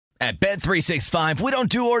At Bet365, we don't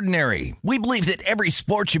do ordinary. We believe that every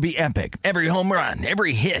sport should be epic. Every home run,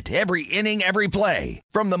 every hit, every inning, every play.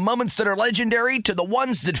 From the moments that are legendary to the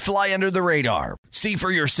ones that fly under the radar. See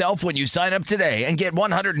for yourself when you sign up today and get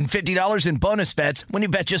 $150 in bonus bets when you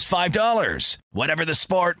bet just $5. Whatever the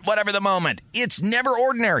sport, whatever the moment, it's never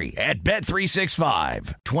ordinary at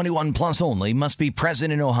Bet365. 21 plus only. Must be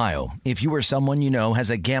present in Ohio. If you or someone you know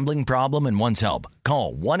has a gambling problem and wants help,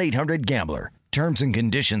 call 1-800-GAMBLER. Terms and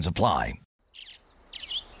conditions apply.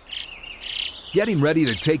 Getting ready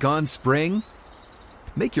to take on spring?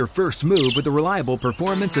 Make your first move with the reliable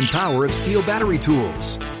performance and power of Steel battery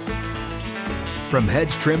tools. From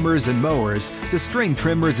hedge trimmers and mowers to string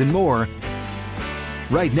trimmers and more,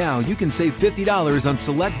 right now you can save $50 on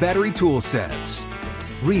select battery tool sets.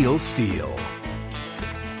 Real Steel.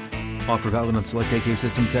 Offer valid on select AK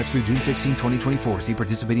system sets through June 16, 2024. See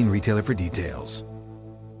participating retailer for details.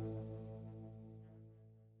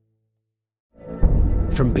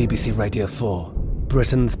 From BBC Radio 4,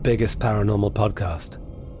 Britain's biggest paranormal podcast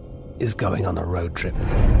is going on a road trip.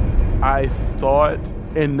 I thought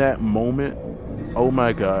in that moment, oh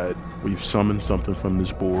my God, we've summoned something from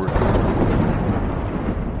this board.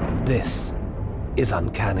 This is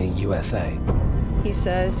Uncanny USA. He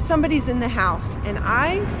says, somebody's in the house, and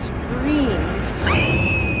I screamed.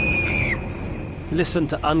 Listen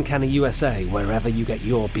to Uncanny USA wherever you get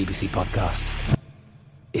your BBC podcasts,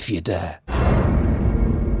 if you dare.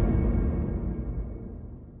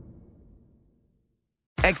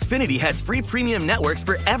 Xfinity has free premium networks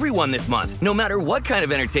for everyone this month, no matter what kind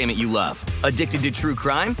of entertainment you love. Addicted to true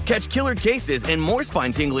crime? Catch killer cases and more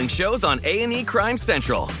spine-tingling shows on A&E Crime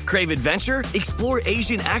Central. Crave adventure? Explore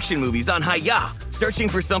Asian action movies on Hi-YAH. Searching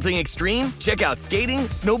for something extreme? Check out skating,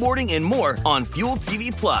 snowboarding, and more on Fuel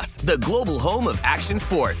TV Plus, the global home of action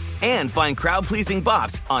sports. And find crowd-pleasing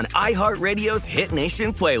bops on iHeartRadio's Hit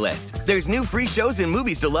Nation playlist. There's new free shows and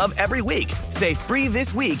movies to love every week. Say free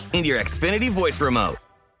this week in your Xfinity voice remote.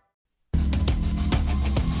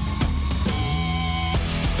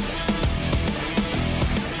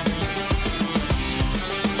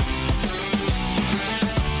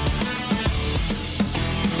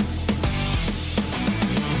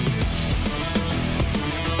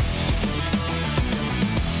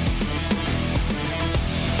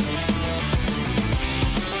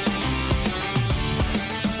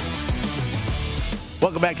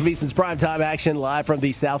 Welcome back to VSiN's Primetime Action, live from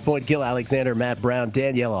the South Point. Gil Alexander, Matt Brown,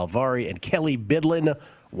 Danielle Alvari, and Kelly Bidlin.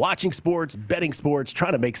 Watching sports, betting sports,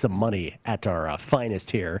 trying to make some money at our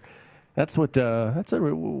finest here. That's what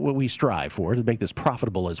we strive for, to make this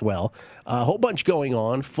profitable as well. A whole bunch going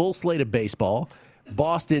on, full slate of baseball.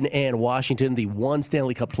 Boston and Washington, the one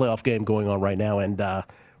Stanley Cup playoff game going on right now. And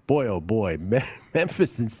boy, oh boy,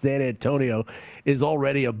 Memphis and San Antonio is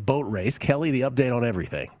already a boat race. Kelly, the update on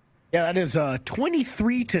everything. Yeah, that is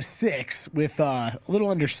 23-6 with a little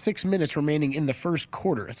under 6 minutes remaining in the first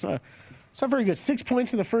quarter. It's not very good. 6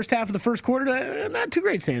 points in the first half of the first quarter. Not too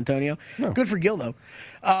great, San Antonio. No. Good for Gil, though.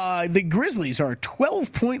 The Grizzlies are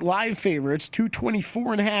 12-point live favorites,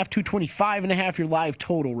 224.5, 225.5 your live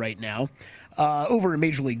total right now. Over in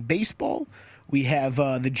Major League Baseball, we have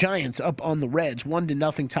the Giants up on the Reds,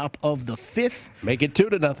 1-0, top of the fifth. Make it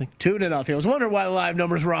 2-0. 2-0. I was wondering why the live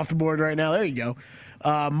numbers were off the board right now. There you go.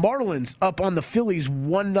 Marlins up on the Phillies,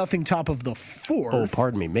 1-0, top of the fourth. Oh,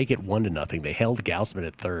 pardon me. Make it 1-0. They held Gausman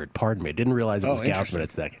at third. Pardon me. Didn't realize it was Gausman at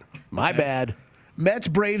second. My bad. Mets,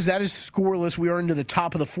 Braves, that is scoreless. We are into the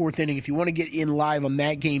top of the fourth inning. If you want to get in live on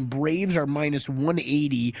that game, Braves are minus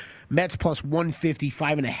 180. Mets plus 150,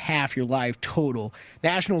 5.5 your live total.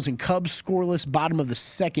 Nationals and Cubs scoreless, bottom of the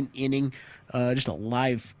second inning. Just a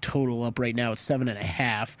live total up right now at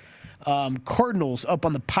 7.5. Cardinals up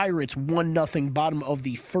on the Pirates, 1-0, bottom of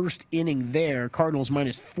the first inning there. Cardinals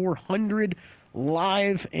minus 400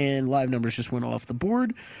 live, and live numbers just went off the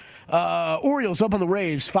board. Orioles up on the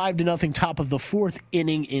Rays, 5-0, top of the fourth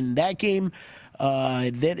inning in that game.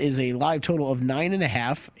 That is a live total of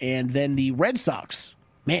 9.5. And then the Red Sox,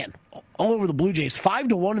 man, all over the Blue Jays,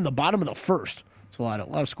 5-1 in the bottom of the first. It's a lot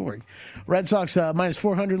of scoring. Red Sox minus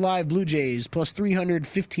 400 live, Blue Jays plus 300,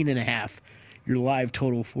 15.5. Your live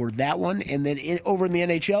total for that one. And then over in the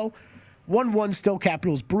NHL, 1-1 still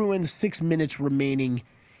Capitals Bruins, 6 minutes remaining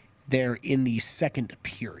there in the second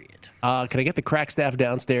period. Can I get the crack staff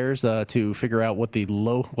downstairs to figure out what the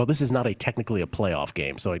low... Well, this is not technically a playoff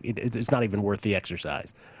game, so it's not even worth the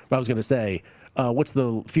exercise. But I was going to say, what's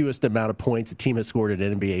the fewest amount of points a team has scored in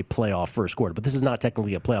an NBA playoff first quarter? But this is not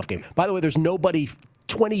technically a playoff game. By the way, there's nobody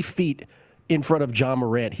 20 feet in front of John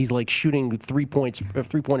Morant. He's like shooting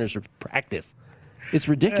three-pointers for practice. It's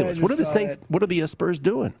ridiculous. What are the Saints? What are the Spurs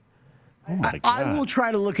doing? Oh my God. I will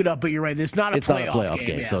try to look it up, but you're right. It's not a playoff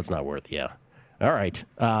game, yeah. So it's not worth. Yeah. All right.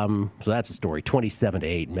 So that's a story.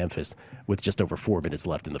 27-8 Memphis with just over 4 minutes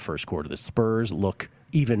left in the first quarter. The Spurs look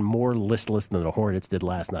even more listless than the Hornets did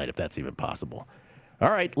last night, if that's even possible.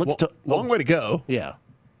 All right. Long way to go. Yeah.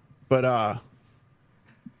 But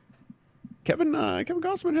Kevin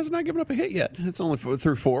Gossman has not given up a hit yet. It's only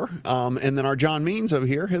through 4. And then our John Means over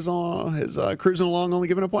here has cruising along, only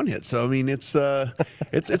giving up 1 hit. So I mean, it's hard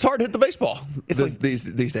to hit the baseball these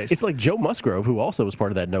days. It's like Joe Musgrove, who also was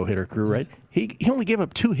part of that no-hitter crew, right? He only gave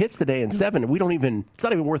up 2 hits today and 7. We don't even. It's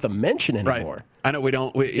not even worth a mention anymore. Right. I know we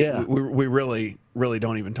don't. We really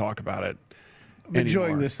don't even talk about it. I'm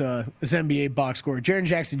enjoying this NBA box score. Jaren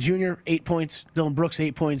Jackson Jr., 8 points. Dylan Brooks,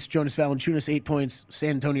 8 points. Jonas Valanciunas, 8 points. San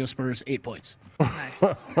Antonio Spurs, 8 points. Nice.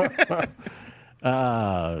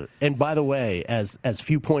 And by the way, as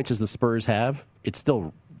few points as the Spurs have,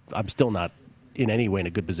 I'm still not in any way in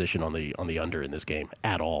a good position on the under in this game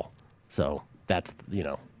at all. So that's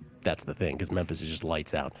the thing, because Memphis is just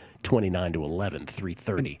lights out. 29-11,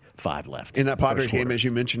 3:35 left. In that Padres game, as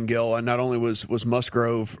you mentioned, Gil, not only was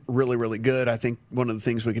Musgrove really, really good, I think one of the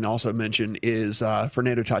things we can also mention is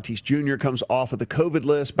Fernando Tatis Jr. comes off of the COVID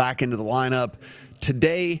list, back into the lineup.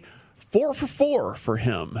 Today, 4 for 4 for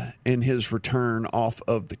him in his return off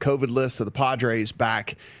of the COVID list. So the Padres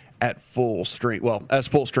back at full strength. Well, as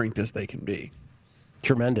full strength as they can be.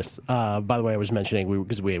 Tremendous. By the way, I was mentioning,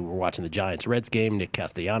 because we were watching the Giants-Reds game, Nick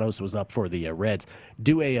Castellanos was up for the Reds.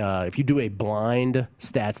 If you do a blind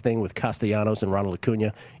stats thing with Castellanos and Ronald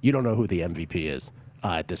Acuna, you don't know who the MVP is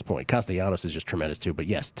at this point. Castellanos is just tremendous, too. But,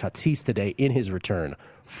 yes, Tatis today in his return,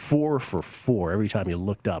 4 for 4. Every time you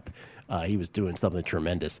looked up, he was doing something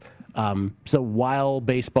tremendous. So while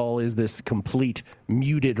baseball is this complete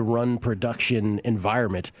muted run production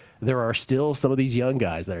environment, there are still some of these young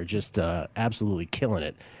guys that are just absolutely killing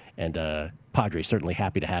it. And Padres certainly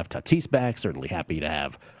happy to have Tatis back, certainly happy to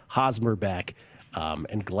have Hosmer back,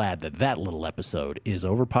 and glad that little episode is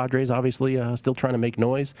over. Padres obviously still trying to make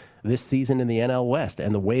noise this season in the NL West.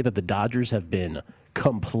 And the way that the Dodgers have been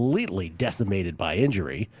completely decimated by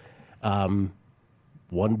injury,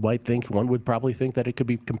 one would probably think that it could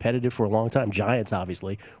be competitive for a long time. Giants,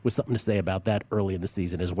 obviously, with something to say about that early in the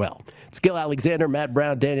season as well. It's Gil Alexander, Matt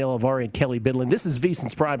Brown, Danielle Alvari, and Kelly Bidlin. This is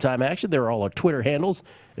VSiN's Primetime Action. There are all our Twitter handles.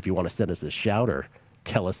 If you want to send us a shout or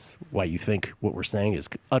tell us why you think what we're saying is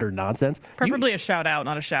utter nonsense. Preferably a shout out,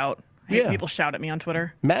 not a shout. I hate people shout at me on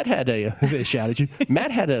Twitter. Matt had they shout at you.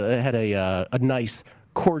 Matt had a nice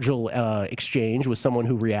cordial exchange with someone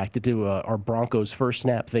who reacted to our Broncos first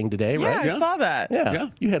snap thing today, right? Yeah, I saw that. Yeah,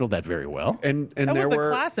 you handled that very well. And that there was were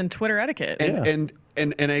a class in Twitter etiquette. And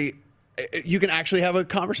you can actually have a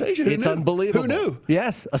conversation. It's unbelievable. Who knew?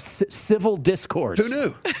 Yes, a civil discourse. Who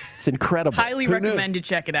knew? It's incredible. Highly recommend you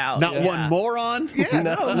check it out. Not one moron.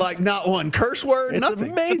 Like not one curse word. It's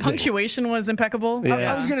nothing. Amazing. The punctuation was impeccable.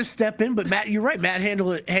 Yeah. I was going to step in, but Matt, you're right. Matt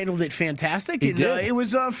handled it fantastic. He did. It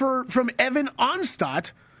was from Evan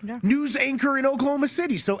Onstadt, news anchor in Oklahoma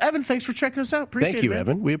City. So Evan, thanks for checking us out. Appreciate Thank you, it,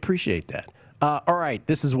 Evan. We appreciate that. All right,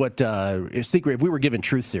 this is what secret. If we were given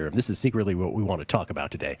truth serum, this is secretly what we want to talk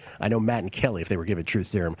about today. I know Matt and Kelly, if they were given truth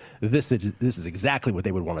serum, this is exactly what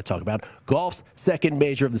they would want to talk about. Golf's second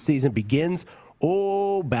major of the season begins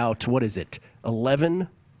about 11,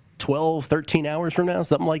 12, 13 hours from now,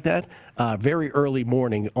 something like that. Very early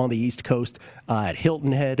morning on the East Coast at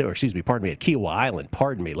Hilton Head, at Kiowa Island.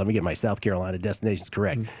 Pardon me. Let me get my South Carolina destinations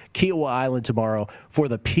correct. Kiowa Island tomorrow for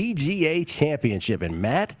the PGA Championship. And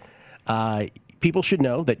Matt, people should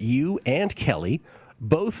know that you and Kelly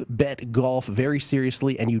both bet golf very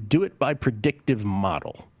seriously, and you do it by predictive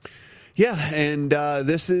model. Yeah, and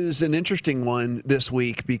this is an interesting one this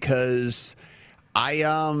week because I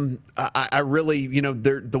really,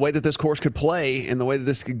 the way that this course could play and the way that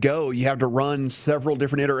this could go, you have to run several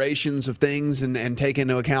different iterations of things and take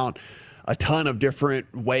into account a ton of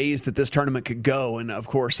different ways that this tournament could go. And of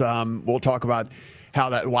course, we'll talk about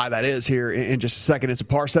why that is here in just a second. It's a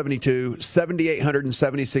par 72,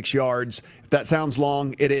 7,876 yards. If that sounds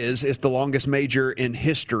long, it is. It's the longest major in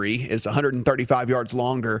history. It's 135 yards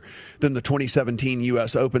longer than the 2017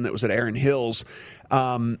 U.S. Open that was at Erin Hills.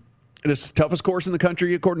 This is the toughest course in the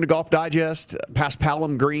country, according to Golf Digest.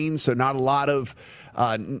 Paspalum Green, so not a lot of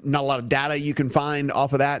data you can find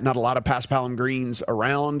off of that. Not a lot of Paspalum Greens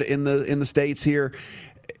around in the states here.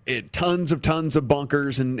 Tons of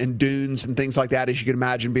bunkers and dunes and things like that, as you can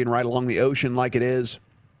imagine, being right along the ocean like it is.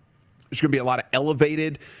 There's going to be a lot of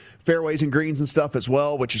elevated fairways and greens and stuff as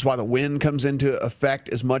well, which is why the wind comes into effect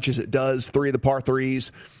as much as it does. 3 of the par 3s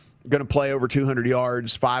going to play over 200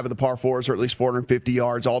 yards. 5 of the par 4s are at least 450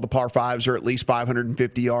 yards. All the par 5s are at least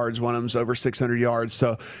 550 yards. One of them's over 600 yards.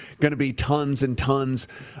 So going to be tons and tons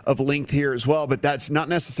of length here as well. But that's not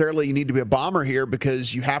necessarily you need to be a bomber here,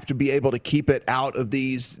 because you have to be able to keep it out of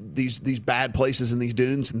these bad places and these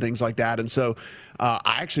dunes and things like that. And so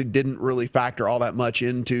I actually didn't really factor all that much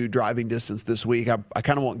into driving distance this week. I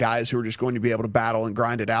kind of want guys who are just going to be able to battle and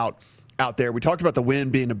grind it out there. We talked about the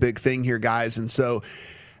wind being a big thing here, guys. And so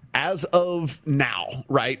as of now,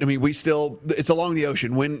 right? I mean, it's along the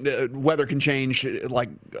ocean. Weather can change like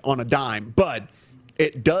on a dime, but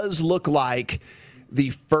it does look like the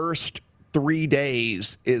first 3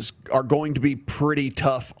 days are going to be pretty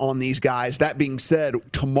tough on these guys. That being said,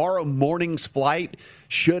 tomorrow morning's flight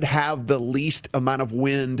should have the least amount of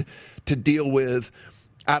wind to deal with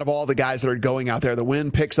out of all the guys that are going out there. The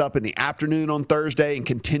wind picks up in the afternoon on Thursday and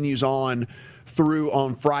continues on through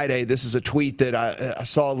on Friday. This is a tweet that I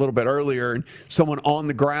saw a little bit earlier, and someone on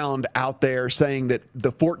the ground out there saying that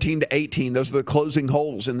the 14 to 18, those are the closing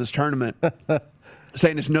holes in this tournament.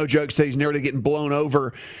 Saying it's no joke, saying he's nearly getting blown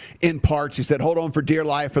over in parts. He said, hold on for dear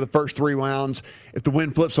life for the first 3 rounds. If the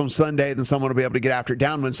wind flips on Sunday, then someone will be able to get after it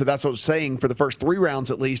downwind. So that's what I was saying for the first 3 rounds,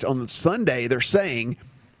 at least. On the Sunday, they're saying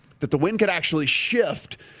that the wind could actually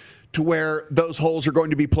shift to where those holes are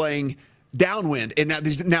going to be playing downwind. And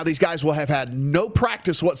now these guys will have had no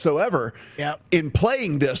practice whatsoever in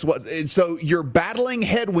playing this. And so you're battling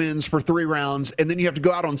headwinds for 3 rounds, and then you have to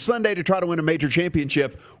go out on Sunday to try to win a major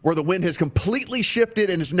championship where the wind has completely shifted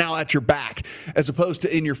and is now at your back as opposed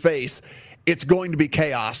to in your face. It's going to be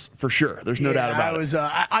chaos for sure. There's no doubt about it.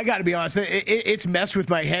 I got to be honest. It's messed with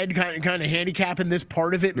my head, kind of handicapping this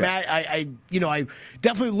part of it, Matt. I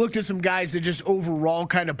definitely looked at some guys that just overall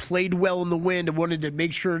kind of played well in the wind and wanted to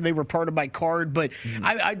make sure they were part of my card. But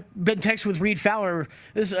I've been texting with Reed Fowler.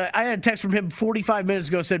 I had a text from him 45 minutes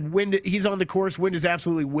ago. Said he's on the course. Wind is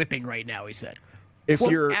absolutely whipping right now. He said.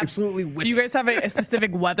 Absolutely whipping. Do you guys have a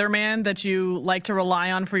specific weatherman that you like to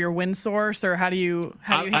rely on for your wind source, or how do you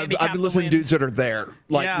handicap I've been listening to dudes that are there,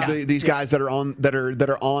 like these guys that are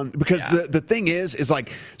on because the thing is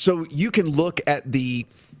like, so you can look at the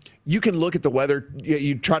weather.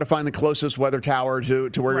 You try to find the closest weather tower to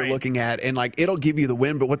where you're looking at, and like it'll give you the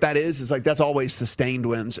wind. But what that is like that's always sustained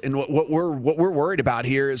winds. And what we're worried about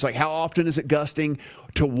here is like how often is it gusting?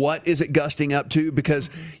 To what is it gusting up to? Because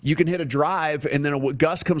you can hit a drive and then a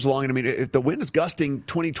gust comes along. And I mean, if the wind is gusting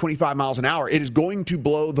 20, 25 miles an hour, it is going to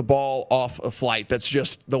blow the ball off a flight. That's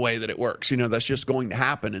just the way that it works. That's just going to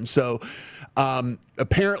happen. And so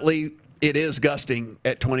apparently it is gusting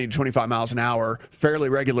at 20 to 25 miles an hour fairly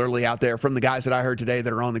regularly out there from the guys that I heard today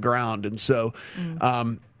that are on the ground. And so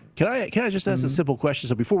Can I just ask a simple question?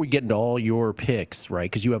 So before we get into all your picks, right,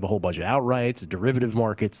 because you have a whole bunch of outrights, derivative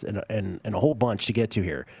markets, and a whole bunch to get to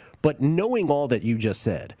here. But knowing all that you just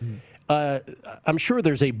said, I'm sure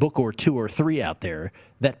there's a book or 2 or 3 out there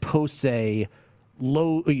that posts a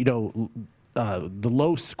low, the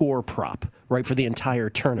low score prop, right, for the entire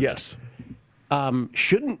tournament. Yes.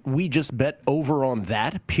 Shouldn't we just bet over on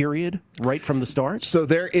that period right from the start? So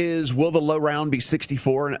there is, will the low round be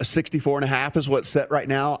 64 and 64.5 is what's set right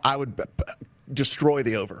now? I would destroy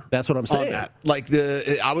the over. That's what I'm saying. On that. Like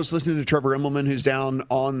I was listening to Trevor Immelman, who's down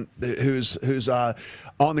on who's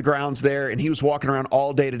on the grounds there, and he was walking around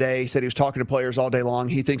all day today. He said he was talking to players all day long.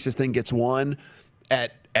 He thinks this thing gets won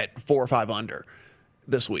at 4 or 5 under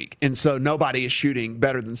this week, and so nobody is shooting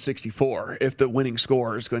better than 64 if the winning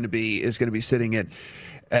score is going to be sitting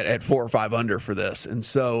at 4 or 5 under for this. And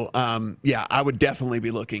so I would definitely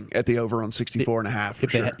be looking at the over on 64.5 for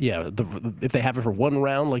sure. If they have it for 1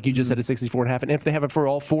 round, like you just said, at 64.5, and if they have it for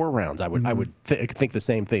all 4 rounds, I would think the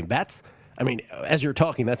same thing. As you're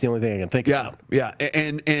talking, that's the only thing I can think about. Yeah,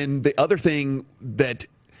 and the other thing that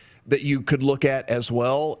you could look at as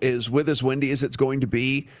well is with as windy as it's going to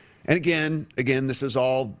be. And again, this is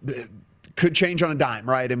all could change on a dime,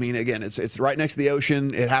 right? I mean, again, it's right next to the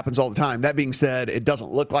ocean. It happens all the time. That being said, it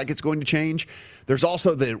doesn't look like it's going to change. There's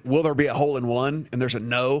also will there be a hole in one? And there's a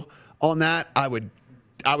no on that. I would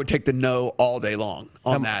take the no all day long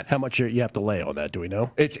on that. How much you have to lay on that? Do we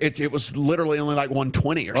know? It was literally only like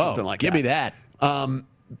 120 or something like that. Give me that.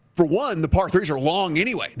 For one, the par 3s are long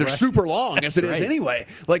anyway. They're super long as it is anyway.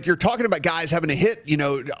 Like you're talking about guys having to hit,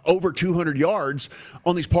 over 200 yards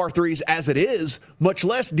on these par 3s as it is, much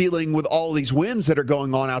less dealing with all these winds that are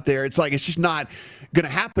going on out there. It's like it's just not going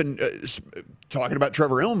to happen. Talking about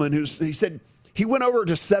Trevor Immelman, he said he went over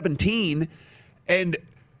to 17 and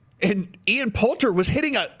and Ian Poulter was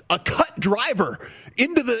hitting a cut driver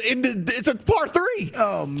into it's a par 3.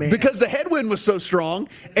 Oh man! Because the headwind was so strong,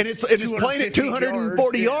 and it's playing at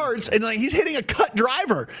 240 yards, and like he's hitting a cut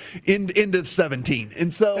driver into 17,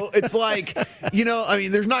 and so it's like I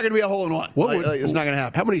mean, there's not going to be a hole in one. It's not going to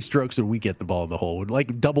happen. How many strokes would we get the ball in the hole?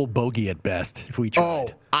 Like double bogey at best if we tried. Oh,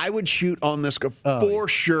 I would shoot on this for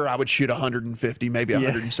sure. I would shoot 150, maybe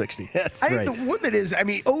 160. That's I right. think the one that is, I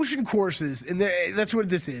mean, ocean courses, and that's what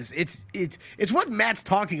this is. It's what Matt's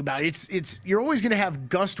talking about. It's you're always going to have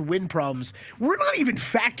gust wind problems. We're not even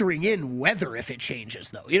factoring in weather if it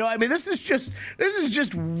changes, though. I mean, this is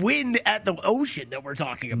just wind at the ocean that we're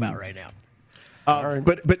talking about right now.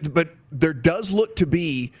 But there does look to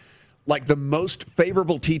be like the most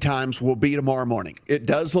favorable tee times will be tomorrow morning. It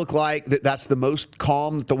does look like that's the most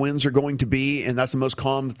calm that the winds are going to be, and that's the most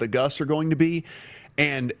calm that the gusts are going to be.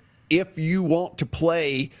 And if you want to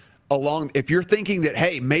play along, if you're thinking that,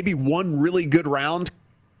 hey, maybe one really good round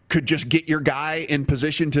could just get your guy in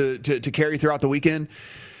position to carry throughout the weekend,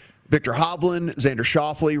 Victor Hovland, Xander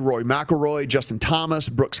Schauffele, Rory McIlroy, Justin Thomas,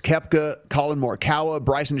 Brooks Koepka, Colin Morikawa,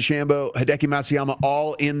 Bryson DeChambeau, Hideki Matsuyama,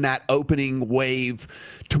 all in that opening wave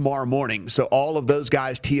tomorrow morning. So all of those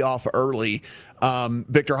guys tee off early.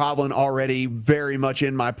 Victor Hovland already very much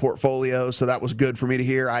in my portfolio, so that was good for me to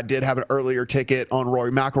hear. I did have an earlier ticket on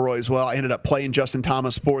Rory McIlroy as well. I ended up playing Justin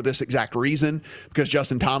Thomas for this exact reason, because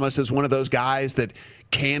Justin Thomas is one of those guys that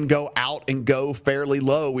can go out and go fairly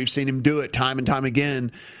low. We've seen him do it time and time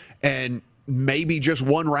again. And maybe just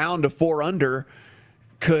one round of 4 under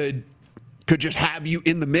could just have you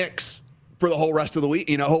in the mix for the whole rest of the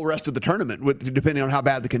week, whole rest of the tournament, depending on how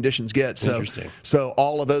bad the conditions get. So, interesting. So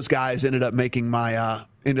all of those guys ended up making my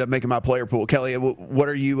player pool. Kelly, what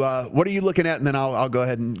are you looking at? And then I'll go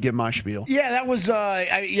ahead and give my spiel. Yeah, that was.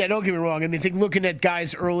 Don't get me wrong. I mean, I think looking at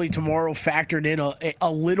guys early tomorrow factored in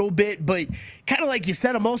a little bit, but kind of like you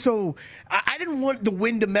said, I didn't want the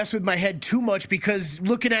wind to mess with my head too much, because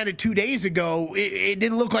looking at it 2 days ago, it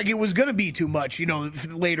didn't look like it was going to be too much,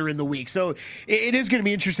 later in the week. So it is going to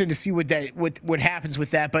be interesting to see what happens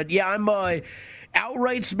with that. But yeah, I'm.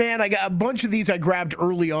 Outrights, man, I got a bunch of these I grabbed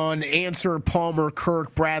early on. Answer, Palmer,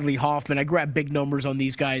 Kirk, Bradley, Hoffman. I grabbed big numbers on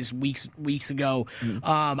these guys weeks ago.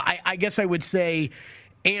 I guess I would say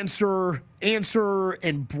Answer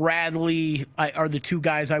and Bradley are the two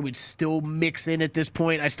guys I would still mix in at this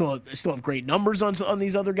point. I still have great numbers on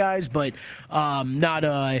these other guys, but not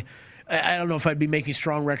I don't know if I'd be making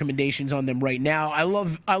strong recommendations on them right now. I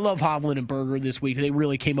love Hovland and Berger this week. They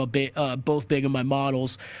really came up both big in my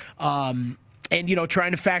models. And,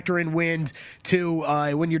 trying to factor in wind, too,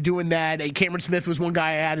 when you're doing that. Cameron Smith was one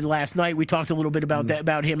guy I added last night. We talked a little bit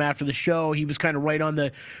about him after the show. He was kind of right on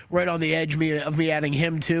the edge of me adding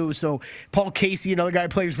him, too. So Paul Casey, another guy who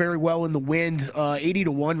plays very well in the wind,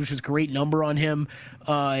 80-1, which was a great number on him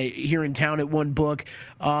here in town at one book.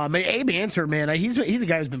 Abe Answer, man, he's a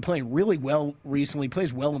guy who's been playing really well recently.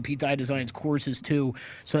 Plays well in Pete Dye Design's courses, too.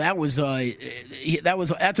 So that's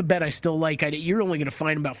a bet I still like. You're only going to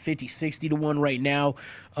find about 50-60-1 right now.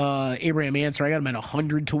 Abraham Answer, I got him at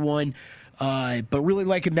 100-1. But really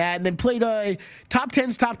liking that. And then played top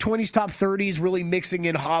 10s, top 20s, top 30s, really mixing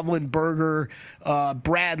in Hovland, Berger,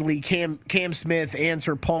 Bradley, Cam Smith,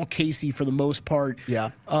 Answer, Paul Casey for the most part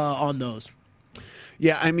on those.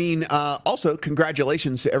 Yeah, I mean, also,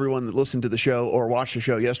 congratulations to everyone that listened to the show or watched the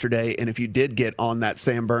show yesterday. And if you did get on that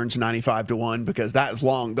Sam Burns 95-1, because that is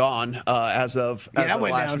long gone as of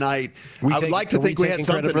last night. I would like to think we had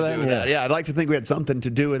something to do with that. Yeah, I'd like to think we had something to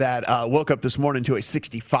do with that. Woke up this morning to a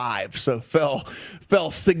 65, so fell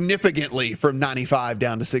significantly from 95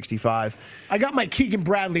 down to 65. I got my Keegan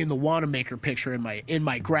Bradley and the Wanamaker picture in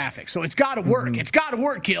my graphic, so it's got to work. Mm-hmm. It's got to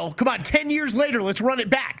work, Gil. Come on, 10 years later, let's run it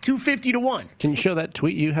back, 250-1. Can you show that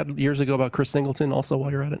tweet you had years ago about Chris Singleton also while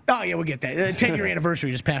you're at it? Oh, yeah, we'll get that. The 10-year anniversary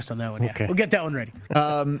just passed on that one. Yeah. Okay. We'll get that one ready.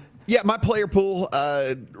 My player pool,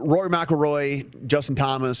 Rory McIlroy, Justin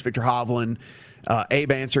Thomas, Victor Hovland,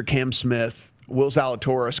 Abe Answer, Cam Smith, Will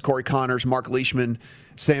Zalatoris, Corey Connors, Mark Leishman,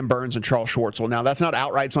 Sam Burns, and Charles Schwartzel. Now, that's not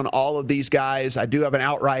outrights on all of these guys. I do have an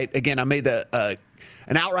outright. Again, I made an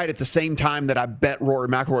outright at the same time that I bet Rory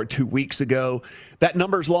McIlroy 2 weeks ago. That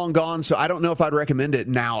number's long gone, so I don't know if I'd recommend it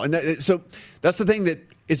now. And so that's the thing that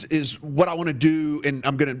is what I want to do, and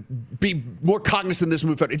I'm going to be more cognizant of this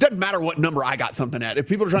move forward. It doesn't matter what number I got something at. If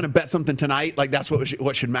people are trying to bet something tonight, like that's what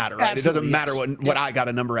should matter, right? Absolutely, it doesn't matter what I got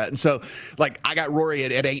a number at. And so, like, I got Rory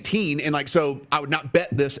at 18, and so I would not bet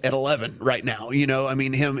this at 11 right now. I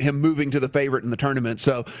mean, him moving to the favorite in the tournament.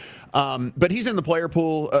 So, but he's in the player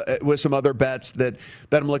pool with some other bets that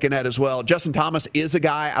I'm looking at as well. Justin Thomas is a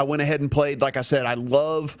guy I went ahead and played. Like I said, I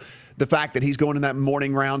love the fact that he's going in that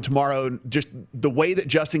morning round tomorrow, just the way that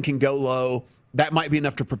Justin can go low, that might be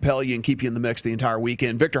enough to propel you and keep you in the mix the entire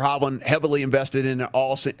weekend. Victor Hovland, heavily invested in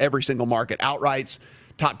every single market. Outrights,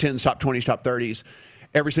 top 10s, top 20s, top 30s.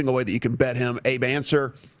 Every single way that you can bet him. Abe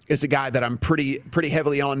Answer is a guy that I'm pretty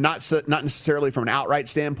heavily on, not necessarily from an outright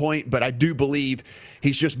standpoint, but I do believe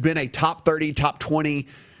he's just been a top 30, top 20,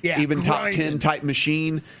 even top 10 type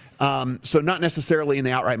machine. So not necessarily in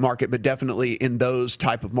the outright market, but definitely in those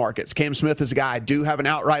type of markets. Cam Smith is a guy I do have an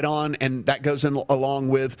outright on, and that goes in along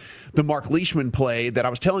with the Mark Leishman play that I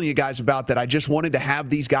was telling you guys about, that I just wanted to have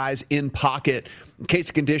these guys in pocket in case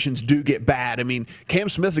the conditions do get bad. I mean, Cam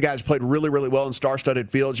Smith, the guy who's played really, really well in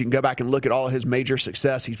star-studded fields. You can go back and look at all of his major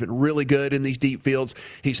success. He's been really good in these deep fields.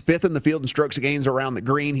 He's 5th in the field in strokes gains around the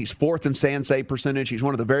green. He's 4th in sand save percentage. He's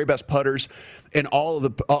one of the very best putters in on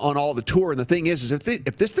all of the tour. And the thing is if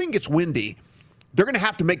this thing gets windy, they're going to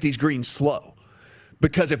have to make these greens slow.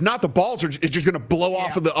 Because if not, the balls are just going to blow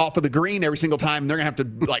off of the green every single time, and they're going to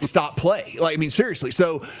have to stop play. Seriously.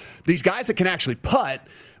 So these guys that can actually putt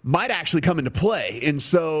might actually come into play. And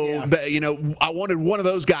so, I wanted one of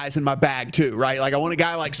those guys in my bag too, right? Like I want a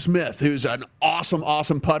guy like Smith, who's an awesome,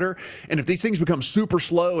 awesome putter. And if these things become super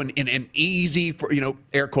slow and easy for,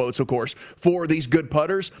 air quotes, of course, for these good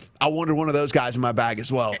putters, I wanted one of those guys in my bag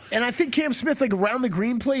as well. And I think Cam Smith, around the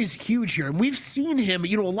green play is huge here. And we've seen him,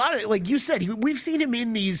 a lot of, like you said, we've seen him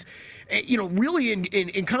in these, really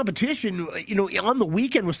in competition, on the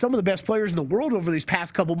weekend with some of the best players in the world over these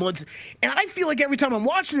past couple months. And I feel like every time I'm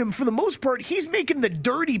watching him, for the most part, he's making the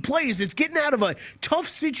dirty plays. It's getting out of a tough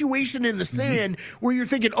situation in the sand where you're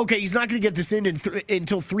thinking, okay, he's not going to get this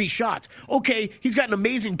until 3 shots. Okay, he's got an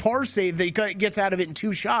amazing par save that he gets out of it in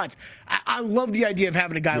 2 shots. I love the idea of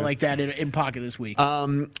having a guy like that in pocket this week.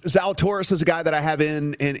 Zalatoris is a guy that I have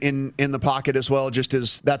in the pocket as well. Just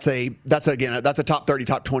as that's a top 30,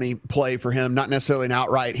 top 20 play for him. Not necessarily an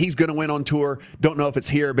outright. He's going to win on tour. Don't know if it's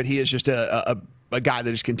here, but he is just a guy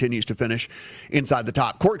that just continues to finish inside the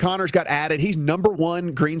top. Corey Connors got added. He's number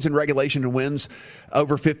 1 greens in regulation and wins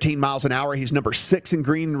over 15 miles an hour. He's number 6 in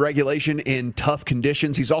green regulation in tough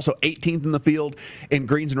conditions. He's also 18th in the field in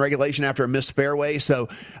greens and regulation after a missed fairway. So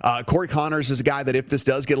Corey Connors is a guy that if this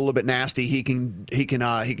does get a little bit nasty, he can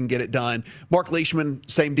get it done. Mark Leishman,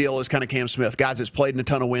 same deal as kind of Cam Smith. Guys that's played in a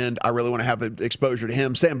ton of wind. I really want to have exposure to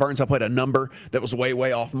him. Sam Burns, I played a number that was way,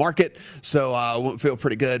 way off market. So I won't feel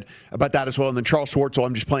pretty good about that as well. And then Charles Schwartzel,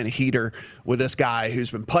 I'm just playing a heater with this guy who's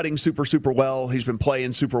been putting super, super well. He's been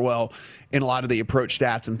playing super well in a lot of the approach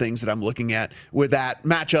stats and things that I'm looking at with that.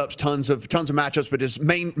 Matchups, tons of matchups, but his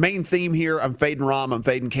main theme here, I'm fading Rahm, I'm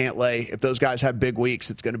fading Cantlay. If those guys have big weeks,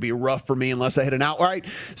 it's going to be rough for me unless I hit an outright.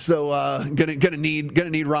 So gonna need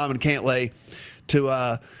Rahm and Cantlay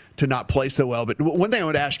to not play so well. But one thing I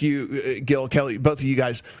would ask you, Gil, Kelly, both of you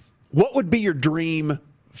guys, what would be your dream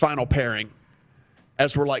final pairing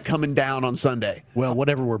as we're coming down on Sunday? Well,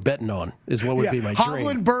 whatever we're betting on is what would be my dream.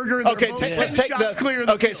 Hovland, Berger. Okay, let's take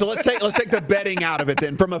the betting out of it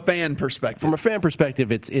then, from a fan perspective. From a fan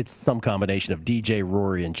perspective, it's some combination of DJ,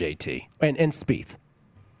 Rory, and JT, and Spieth.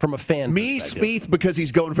 From a fan perspective. Spieth, because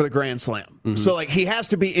he's going for the Grand Slam. Mm-hmm. So he has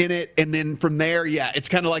to be in it, and then from there, it's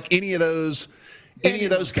kind of like any of those. Any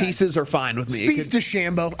of those pieces are fine with me. Spieth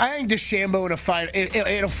DeChambeau. I think DeChambeau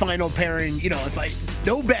in a final pairing.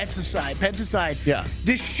 No bets aside, DeChambeau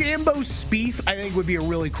Spieth, I think would be a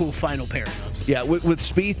really cool final pairing. Yeah, with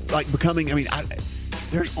Spieth becoming.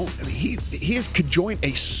 He has conjoined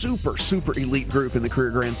a super, super elite group in the career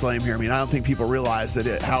Grand Slam here. I don't think people realize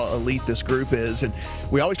how elite this group is. And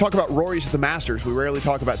we always talk about Rory's at the Masters. We rarely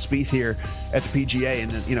talk about Spieth here at the PGA.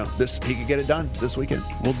 And, he could get it done this weekend.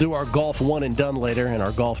 We'll do our golf one and done later in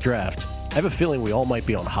our golf draft. I have a feeling we all might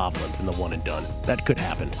be on Hovland in the one and done. That could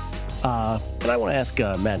happen. But I want to ask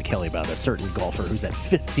Matt and Kelly about a certain golfer who's at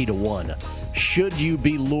 50-1. Should you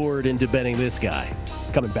be lured into betting this guy?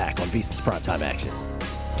 Coming back on VSiN's Primetime Action.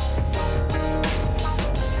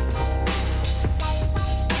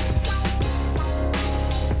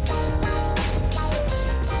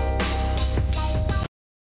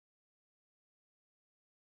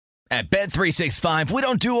 At Bet365, we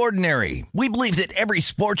don't do ordinary. We believe that every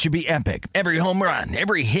sport should be epic. Every home run,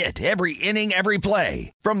 every hit, every inning, every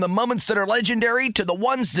play. From the moments that are legendary to the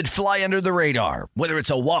ones that fly under the radar. Whether it's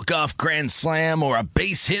a walk-off grand slam or a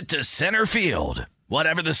base hit to center field.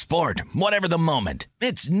 Whatever the sport, whatever the moment.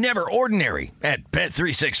 It's never ordinary at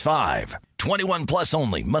Bet365. 21 plus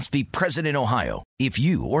only. Must be present in Ohio. If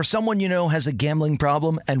you or someone you know has a gambling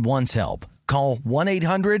problem and wants help, call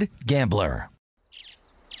 1-800-GAMBLER.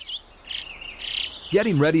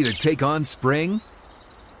 Getting ready to take on spring?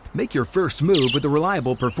 Make your first move with the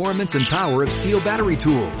reliable performance and power of Steel battery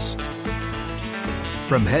tools.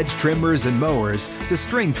 From hedge trimmers and mowers to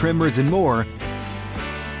string trimmers and more,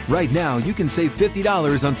 right now you can save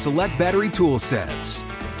 $50 on select battery tool sets.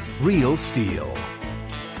 Real Steel.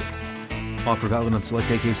 Offer valid on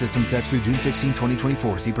select AK system sets through June 16,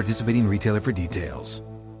 2024. See participating retailer for details.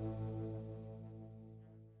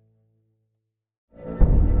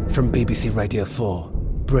 From BBC Radio 4,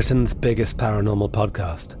 Britain's biggest paranormal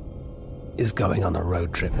podcast is going on a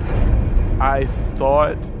road trip. I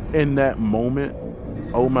thought in that moment,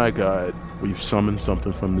 oh my God, we've summoned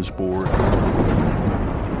something from this board.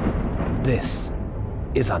 This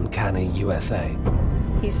is Uncanny USA.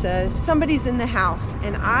 He says, somebody's in the house,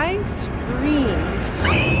 and I screamed.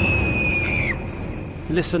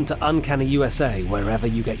 Listen to Uncanny USA wherever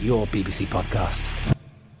you get your BBC podcasts,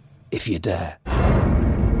 if you dare.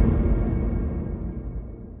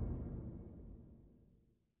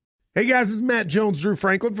 Hey guys, this is Matt Jones, Drew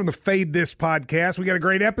Franklin from the Fade This podcast. We got a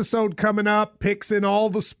great episode coming up, picks in all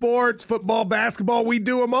the sports, football, basketball, we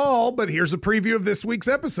do them all, but here's a preview of this week's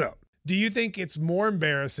episode. Do you think it's more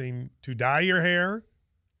embarrassing to dye your hair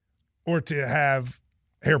or to have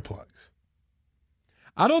hair plugs?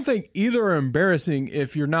 I don't think either are embarrassing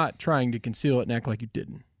if you're not trying to conceal it and act like you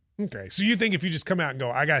didn't. Okay, so you think if you just come out and go,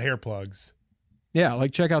 I got hair plugs. Yeah,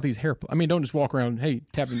 like check out these hair plugs. I mean, don't just walk around, hey,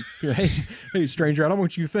 tapping, hey, stranger, I don't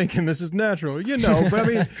want you thinking this is natural. But I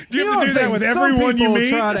mean, do you have to do that with everyone you meet?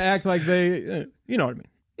 Try to act like they, you know what I mean?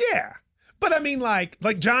 Yeah. But I mean, like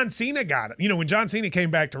John Cena got it. When John Cena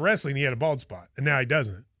came back to wrestling, he had a bald spot, and now he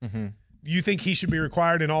doesn't. Mm-hmm. Do you think he should be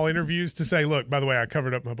required in all interviews to say, look, by the way, I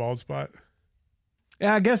covered up my bald spot?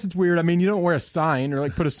 Yeah, I guess it's weird. I mean, you don't wear a sign or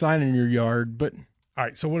put a sign in your yard, but. All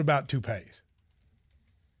right, so what about toupees?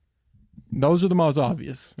 Those are the most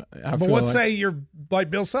obvious. But let's say you're like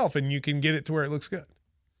Bill Self and you can get it to where it looks good.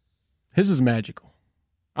 His is magical.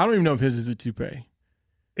 I don't even know if his is a toupee.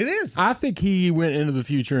 It is. I think he went into the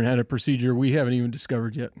future and had a procedure we haven't even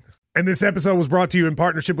discovered yet. And this episode was brought to you in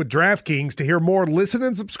partnership with DraftKings. To hear more, listen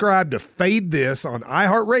and subscribe to Fade This on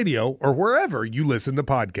iHeartRadio or wherever you listen to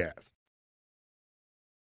podcasts.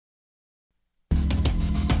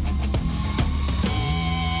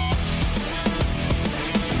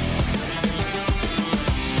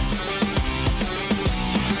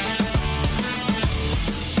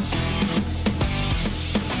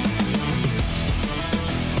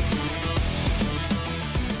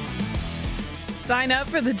 Sign up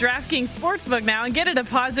for the DraftKings Sportsbook now and get a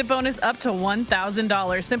deposit bonus up to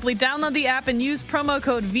 $1,000. Simply download the app and use promo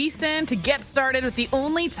code VSIN to get started with the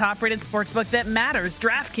only top-rated sportsbook that matters,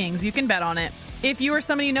 DraftKings. You can bet on it. If you or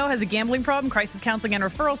somebody you know has a gambling problem, crisis counseling and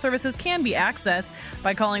referral services can be accessed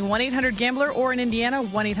by calling 1-800-GAMBLER or in Indiana,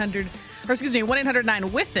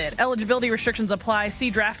 1-800-9-WITH-IT. Eligibility restrictions apply.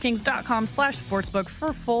 See DraftKings.com/sportsbook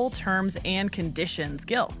for full terms and conditions.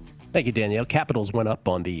 Gil. Thank you, Danielle. Capitals went up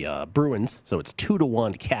on the Bruins, so it's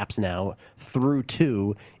 2-1 Caps now through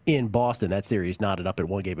 2 in Boston. That series knotted up at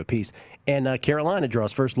 1 game apiece. And Carolina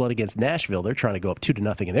draws first blood against Nashville. They're trying to go up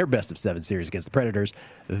 2-0 in their best-of-7 series against the Predators.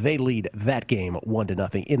 They lead that game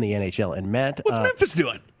 1-0 in the NHL. And Matt, what's Memphis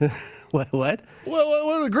doing? What? Well,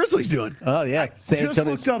 what are the Grizzlies doing? Oh yeah, Just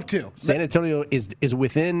looked up too. San Antonio is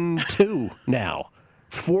within 2 now.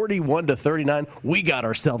 41-39. We got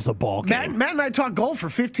ourselves a ball game. Matt and I talked golf for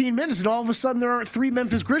 15 minutes, and all of a sudden there aren't 3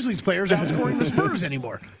 Memphis Grizzlies players outscoring the Spurs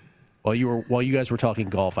anymore. While you guys were talking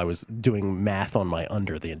golf, I was doing math on my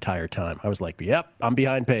under the entire time. I was like, "Yep, I'm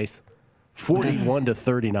behind pace."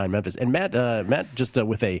 41-39 Memphis, and Matt just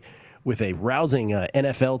with a rousing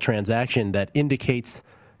NFL transaction that indicates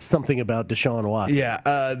something about Deshaun Watson.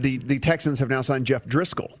 Yeah, the Texans have now signed Jeff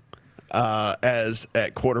Driscoll as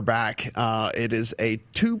at quarterback. It is a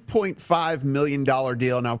 $2.5 million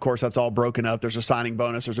deal. Now, of course, that's all broken up. There's a signing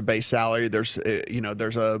bonus. There's a base salary. There's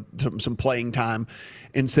some playing time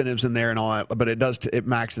incentives in there and all that. But it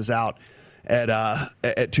maxes out at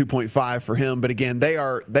 2.5 for him. But again, they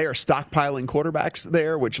are stockpiling quarterbacks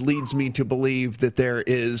there, which leads me to believe that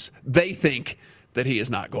they think that he is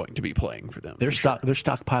not going to be playing for them. They're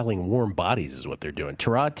stockpiling warm bodies is what they're doing.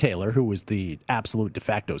 Tyrod Taylor, who was the absolute de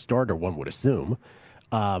facto starter, one would assume.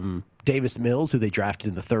 Davis Mills, who they drafted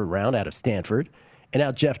in the 3rd round out of Stanford. And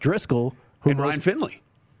now Jeff Driscoll. Ryan Finley.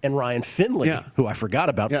 And Ryan Finley, yeah. Who I forgot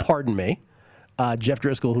about. Yeah. Pardon me. Jeff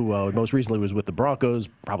Driscoll, who most recently was with the Broncos.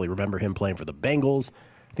 Probably remember him playing for the Bengals.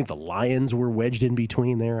 I think the Lions were wedged in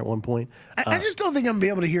between there at one point. I just don't think I'm going to be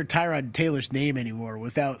able to hear Tyrod Taylor's name anymore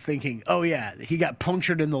without thinking, oh, yeah, he got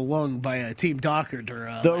punctured in the lung by a team doctor.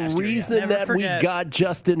 The reason that we got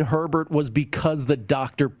Justin Herbert was because the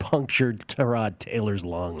doctor punctured Tyrod Taylor's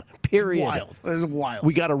lung. Period. It's wild. It's wild.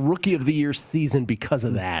 We got a Rookie of the Year season because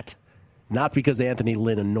of that, not because Anthony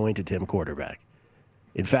Lynn anointed him quarterback.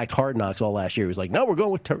 In fact, Hard Knocks all last year, he was like, "No, we're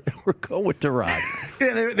going with Tyrod."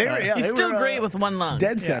 He's still great with one lung.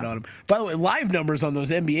 Dead set on him. By the way, live numbers on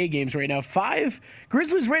those NBA games right now: 5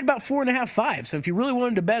 Grizzlies right about 4.5, 5. So if you really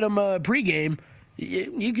wanted to bet them pregame,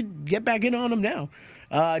 you could get back in on them now.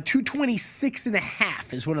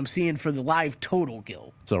 226.5 is what I'm seeing for the live total,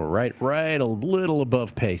 Gil. So right a little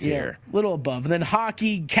above pace here. A little above. And then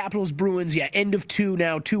hockey, Capitals, Bruins, end of 2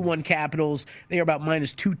 now, 2-1 Capitals. They are about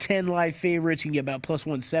minus 210 live favorites. You can get about plus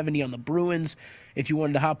 170 on the Bruins if you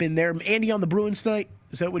wanted to hop in there. Andy on the Bruins tonight?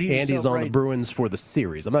 Is that what he was Andy's on the Bruins for the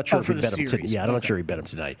series. I'm not sure if he bet him tonight. Yeah, I'm not sure he bet him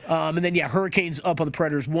tonight. And then, Hurricanes up on the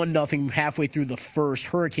Predators 1-0 halfway through the first.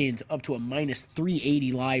 Hurricanes up to a minus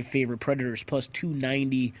 380 live favorite. Predators plus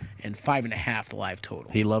 290 and 5.5 the live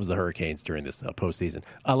total. He loves the Hurricanes during this postseason.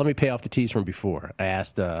 Let me pay off the tease from before. I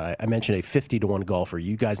mentioned a 50-1 golfer.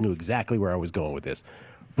 You guys knew exactly where I was going with this.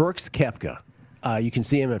 Brooks Koepka. You can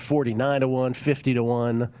see him at 49-1,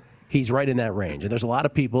 50-1. He's right in that range. And there's a lot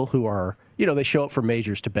of people who are, they show up for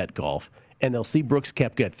majors to bet golf, and they'll see Brooks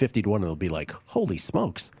Koepka at 50-1, and they'll be like, holy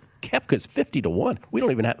smokes, Koepka's 50-1. We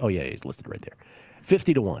don't even have, he's listed right there.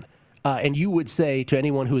 50-1. And you would say to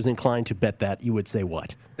anyone who is inclined to bet that, you would say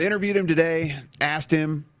what? They interviewed him today, asked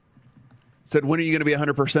him, said, when are you going to be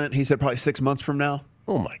 100%? He said probably 6 months from now.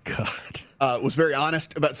 Oh, my God. Was very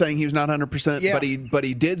honest about saying he was not 100%, but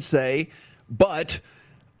he did say, but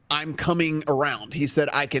I'm coming around. He said,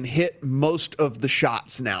 I can hit most of the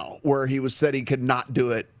shots now, where he said he could not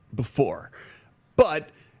do it before. But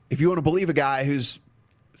if you want to believe a guy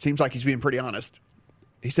seems like he's being pretty honest,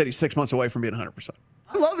 he said he's 6 months away from being 100%.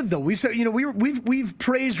 I love it though. We said, we've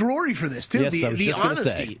praised Rory for this too. Yes, the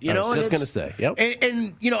honesty. I was just going to say. Yep.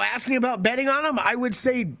 And asking about betting on him, I would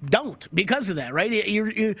say don't because of that, right?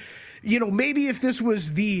 Maybe if this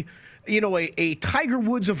was a Tiger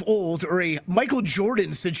Woods of old or a Michael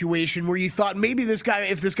Jordan situation where you thought maybe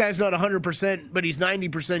if this guy's not 100%, but he's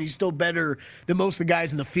 90%, he's still better than most of the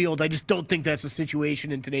guys in the field. I just don't think that's the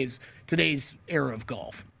situation in today's era of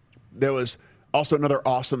golf. There was also another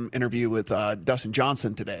awesome interview with Dustin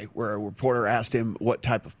Johnson today, where a reporter asked him what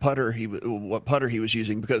type of putter he was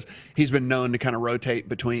using, because he's been known to kind of rotate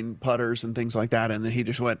between putters and things like that, and then he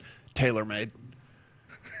just went TaylorMade.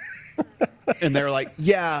 And they're like,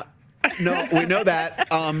 yeah, no, we know that,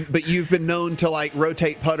 but you've been known to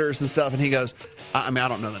rotate putters and stuff. And he goes, I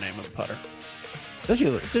don't know the name of the putter.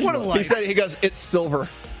 What a life. He goes, it's silver.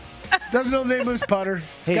 Doesn't know the name of his putter.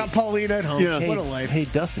 He's got Paulina at home. Yeah. What a life. Hey,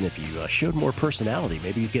 Dustin, if you showed more personality,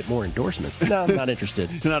 maybe you'd get more endorsements. No, I'm not interested.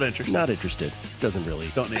 Not interested. Not interested. Doesn't really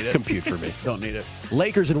compute for me. Don't need it.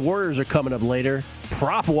 Lakers and Warriors are coming up later.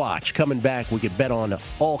 Prop Watch coming back. We could bet on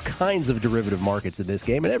all kinds of derivative markets in this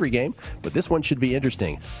game and every game, but this one should be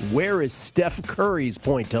interesting. Where is Steph Curry's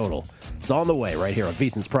point total? It's on the way right here on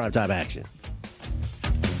VSiN's Primetime Action.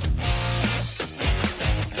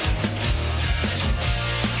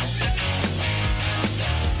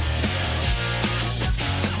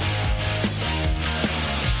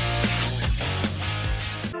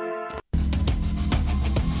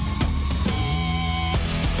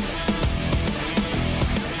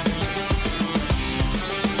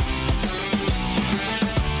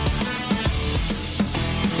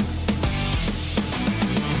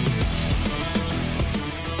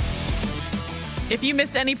 If you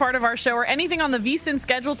missed any part of our show or anything on the VSiN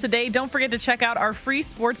schedule today, don't forget to check out our free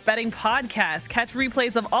sports betting podcast. Catch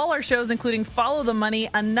replays of all our shows, including Follow the Money,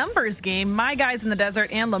 A Numbers Game, My Guys in the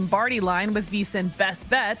Desert, and Lombardi Line with VSiN Best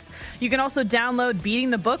Bets. You can also download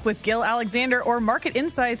Beating the Book with Gil Alexander or Market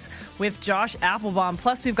Insights with Josh Applebaum.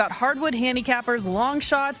 Plus, we've got Hardwood Handicappers, Long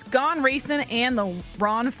Shots, Gone Racing, and the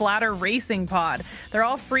Ron Flatter Racing Pod. They're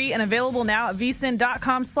all free and available now at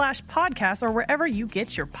vsin.com/podcast or wherever you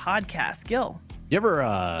get your podcast. Gil. You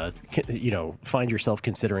ever, find yourself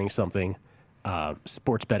considering something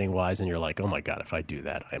sports betting wise, and you're like, oh my God, if I do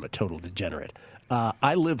that, I am a total degenerate.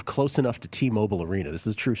 I live close enough to T-Mobile Arena. This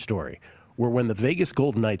is a true story, where when the Vegas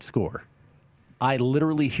Golden Knights score, I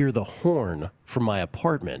literally hear the horn from my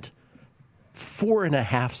apartment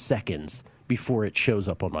 4.5 seconds before it shows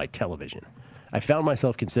up on my television. I found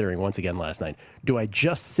myself considering once again last night, do I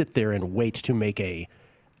just sit there and wait to make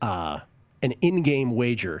an in-game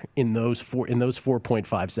wager in those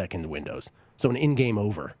 4.5 second windows? So an in-game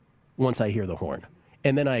over once I hear the horn.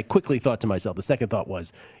 And then I quickly thought to myself, the second thought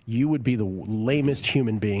was, you would be the lamest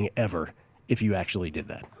human being ever if you actually did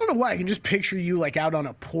that. I don't know why. I can just picture you like out on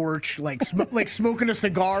a porch, like smoking a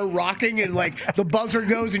cigar, rocking, and like the buzzer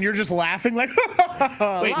goes and you're just laughing like,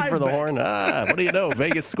 waiting for the horn. What do you know?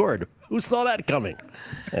 Vegas scored. Who saw that coming?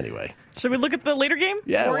 Anyway. Should we look at the later game?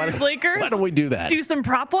 Yeah. Warriors-Lakers? Why don't we do that? Do some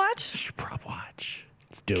prop watch? Prop watch.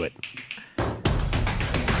 Let's do it.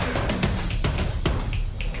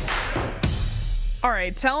 All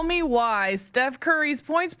right, tell me why Steph Curry's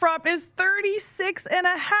points prop is 36.5.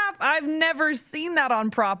 I've never seen that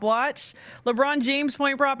on Prop Watch. LeBron James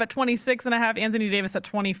point prop at 26.5, Anthony Davis at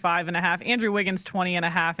 25.5, Andrew Wiggins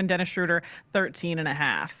 20.5, and Dennis Schroeder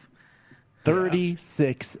 13.5.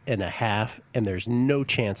 36.5, and there's no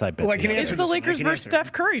chance I bet. Well, I can answer it's the Lakers versus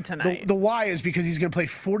Steph Curry tonight. The why is because he's going to play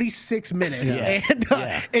 46 minutes and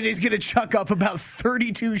he's going to chuck up about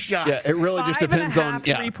 32 shots. Yeah, it really just depends on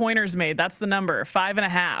 3-pointers made. That's the number.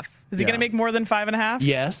 5.5. Is he going to make more than 5.5?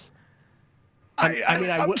 Yes.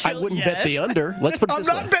 I wouldn't bet the under. Let's put it this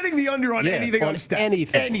way. I'm not betting the under on anything on Steph.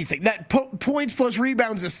 Anything. That points plus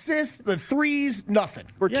rebounds, assists, the threes, nothing.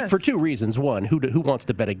 For two reasons. One, who wants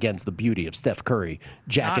to bet against the beauty of Steph Curry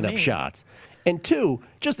jacking up shots? And two,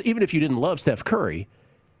 just even if you didn't love Steph Curry,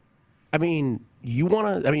 I mean, you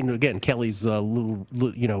want to. I mean, again, Kelly's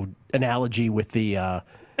little analogy with the.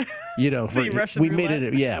 We made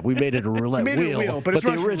it. We made it a roulette wheel, but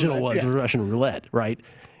the original was a Russian roulette, right?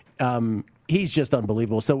 He's just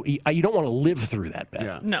unbelievable. So you don't want to live through that bet.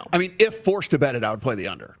 Yeah. No. I mean, if forced to bet it, I would play the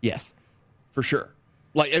under. Yes. For sure.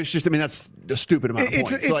 Like, it's just, I mean, that's a stupid amount of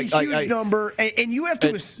points. It's a huge number, and you have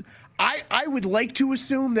to. I would like to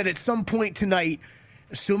assume that at some point tonight,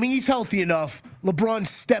 assuming he's healthy enough, LeBron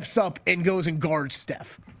steps up and goes and guards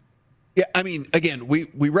Steph. Yeah, I mean, again, we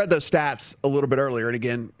read those stats a little bit earlier, and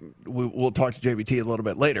again, we'll talk to JVT a little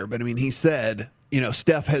bit later. But I mean, he said,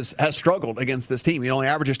 Steph has struggled against this team. He only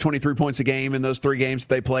averages 23 points a game in those 3 games that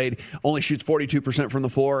they played. Only shoots 42% from the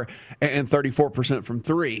floor and 34% from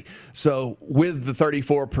 3. So with the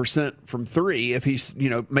 34% from 3, if he's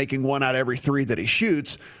making 1 out of every 3 that he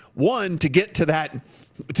shoots, to get to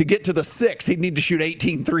the 6, he'd need to shoot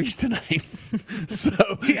 18 threes tonight. So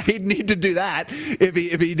he'd need to do that if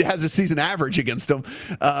he has a season average against them.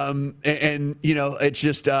 It's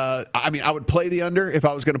just, I mean, I would play the under if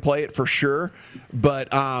I was going to play it for sure.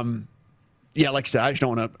 But like I said, I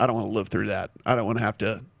don't want to live through that. I don't want to have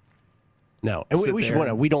to. No, and we should point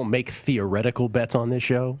out, we don't make theoretical bets on this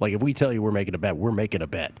show. Like, if we tell you we're making a bet, we're making a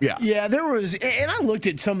bet. Yeah, there was, and I looked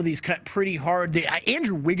at some of these pretty hard.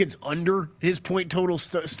 Andrew Wiggins under his point total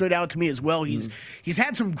stood out to me as well. He's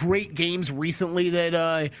had some great games recently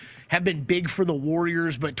that have been big for the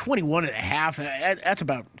Warriors, but 21.5, that's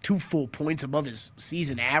about 2 full points above his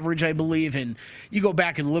season average, I believe. And you go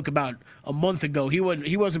back and look about a month ago, he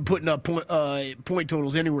wasn't putting up point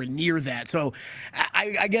totals anywhere near that. So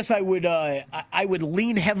I guess I would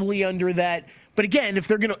lean heavily under that. But again, if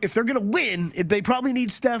they're gonna win, they probably need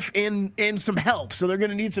Steph and some help. So they're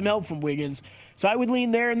gonna need some help from Wiggins. So I would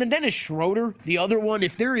lean there. And then Dennis Schroeder, the other one,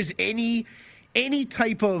 if there is any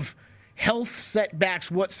type of health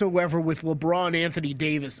setbacks whatsoever with Anthony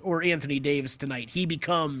Davis tonight, he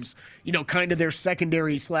becomes, kind of their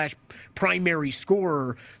secondary / primary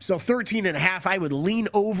scorer. So 13.5, I would lean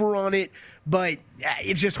over on it, but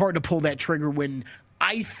it's just hard to pull that trigger when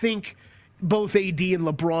I think both AD and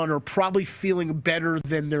LeBron are probably feeling better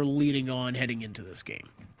than they're leading on heading into this game.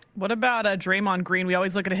 What about Draymond Green? We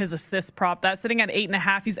always look at his assist prop. That's sitting at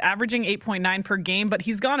 8.5. He's averaging 8.9 per game, but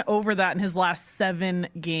he's gone over that in his last 7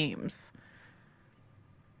 games.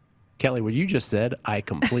 Kelly, what you just said, I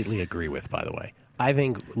completely agree with, by the way. I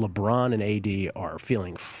think LeBron and AD are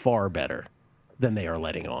feeling far better than they are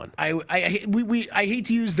letting on. I hate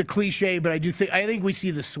to use the cliche, but I think we see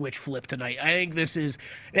the switch flip tonight. I think this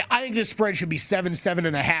spread should be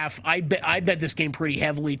 7.5. I bet this game pretty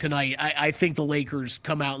heavily tonight. I think the Lakers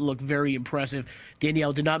come out and look very impressive.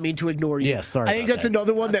 Danielle, did not mean to ignore you. Yeah, sorry. I think that's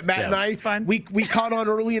another one that Matt and I we caught on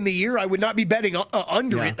early in the year. I would not be betting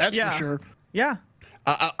under it. That's for sure. Yeah.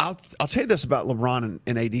 I'll tell you this about LeBron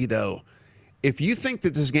and AD though. If you think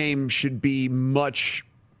that this game should be much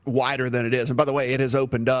wider than it is, and by the way, it has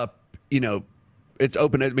opened up. It's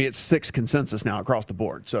open. I mean, it's 6 consensus now across the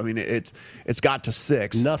board. So I mean, it's got to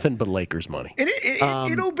 6. Nothing but Lakers money. And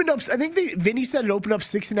it opened up. I think Vinny said it opened up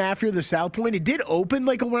 6.5 here. The South Point. It did open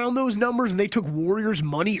like around those numbers, and they took Warriors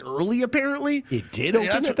money early. Apparently, it did open.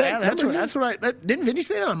 That's what I didn't Vinny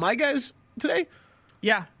say that on my guys today.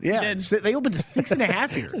 Yeah, Yeah, did. so they opened to 6.5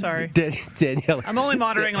 here. Sorry. Danielle. I'm only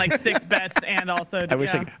monitoring like 6 bets and also. I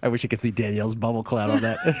wish I could see Danielle's bubble cloud on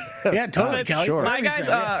that. Yeah, totally, Kelly. Sure. My guys,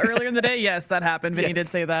 earlier in the day, yes, that happened. Vinny did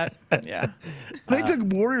say that. Yeah. They took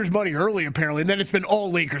Warriors money early, apparently, and then it's been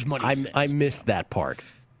all Lakers money since. I missed that part.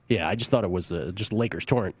 Yeah, I just thought it was just Lakers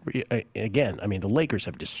torrent. Again, I mean, the Lakers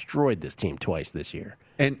have destroyed this team twice this year.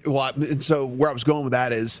 And so where I was going with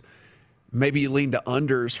that is maybe you lean to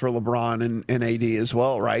unders for LeBron and AD as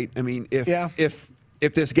well, right? I mean, if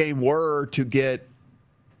this game were to get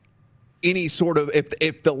any sort of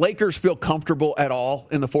if the Lakers feel comfortable at all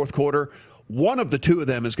in the fourth quarter, one of the two of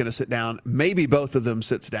them is going to sit down. Maybe both of them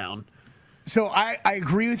sits down. So I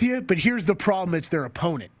agree with you, but here's the problem. It's their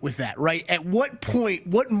opponent with that, right? At what point,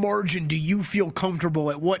 what margin do you feel comfortable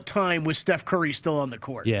at what time with Steph Curry still on the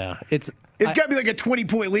court? Yeah, It's got to be like a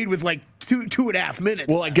 20-point lead with like 2.5 minutes.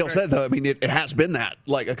 Well, like Gil said, though, I mean, it has been that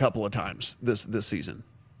like a couple of times this season.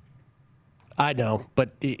 I know,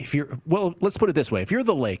 but let's put it this way. If you're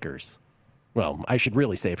the Lakers, well, I should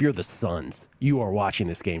really say if you're the Suns, you are watching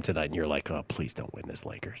this game tonight and you're like, oh, please don't win this,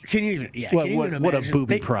 Lakers. Can you even, Well, can you even what a imagine?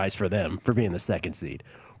 booby prize for them for being the second seed.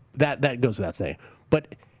 That goes without saying.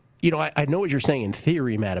 But, I know what you're saying in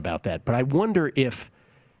theory, Matt, about that, but I wonder if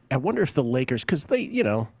the Lakers, because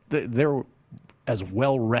they're as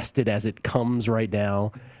well rested as it comes right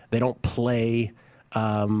now. They don't play.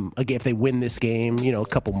 Again, if they win this game, a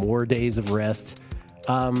couple more days of rest.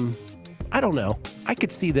 I don't know. I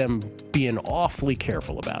could see them being awfully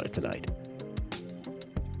careful about it tonight.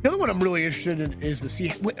 The other one I'm really interested in is to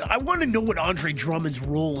see. I want to know what Andre Drummond's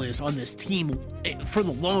role is on this team for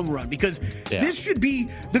the long run, because this should be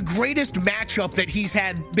the greatest matchup that he's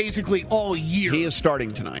had basically all year. He is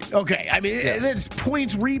starting tonight. Okay, I mean, it's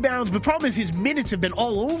points, rebounds, but the problem is his minutes have been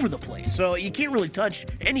all over the place, so you can't really touch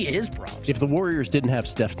any of his props. If the Warriors didn't have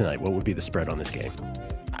Steph tonight, what would be the spread on this game?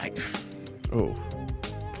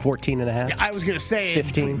 14.5? Yeah, I was going to say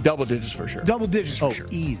 15. Double digits for sure. Double digits for sure.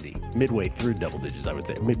 Easy. Midway through double digits, I would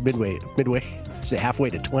say. Midway, say halfway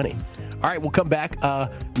to 20. All right, we'll come back.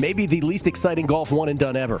 Maybe the least exciting golf one and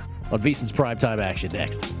done ever on VSiN's Primetime Action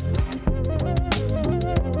next.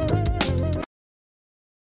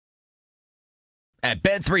 At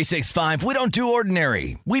Bet365, we don't do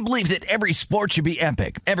ordinary. We believe that every sport should be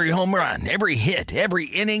epic. Every home run, every hit, every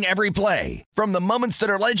inning, every play. From the moments that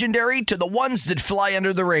are legendary to the ones that fly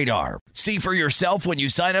under the radar. See for yourself when you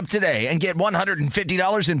sign up today and get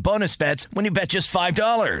 $150 in bonus bets when you bet just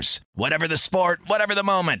 $5. Whatever the sport, whatever the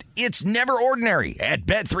moment, it's never ordinary at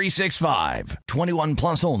Bet365. 21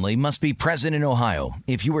 plus only. Must be present in Ohio.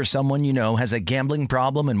 If you or someone you know has a gambling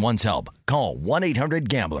problem and wants help, call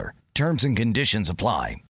 1-800-GAMBLER. Terms and conditions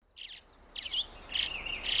apply.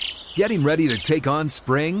 Getting ready to take on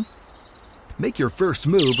spring? Make your first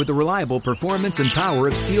move with the reliable performance and power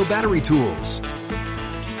of Steel battery tools.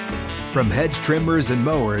 From hedge trimmers and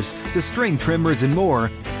mowers to string trimmers and more,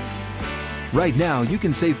 right now you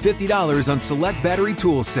can save $50 on select battery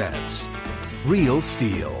tool sets. Real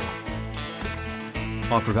Steel.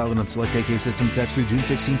 Offer valid on select AK system sets through June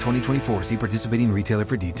 16, 2024. See participating retailer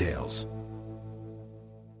for details.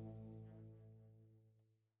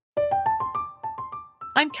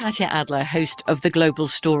 I'm Katya Adler, host of The Global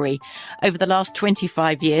Story. Over the last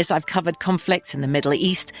 25 years, I've covered conflicts in the Middle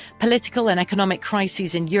East, political and economic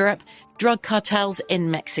crises in Europe, drug cartels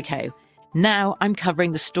in Mexico. Now I'm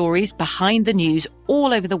covering the stories behind the news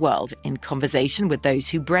all over the world in conversation with those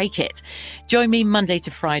who break it. Join me Monday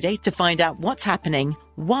to Friday to find out what's happening,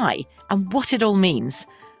 why, and what it all means.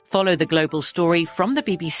 Follow The Global Story from the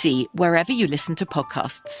BBC wherever you listen to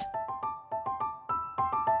podcasts.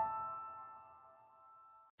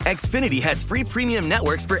 Xfinity has free premium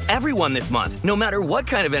networks for everyone this month, no matter what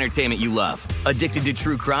kind of entertainment you love. Addicted to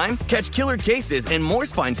true crime? Catch killer cases and more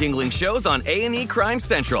spine-tingling shows on A&E Crime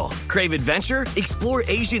Central. Crave adventure? Explore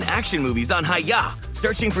Asian action movies on Hi-YAH.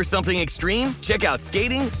 Searching for something extreme? Check out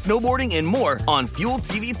skating, snowboarding, and more on Fuel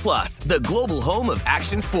TV Plus, the global home of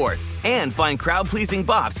action sports. And find crowd-pleasing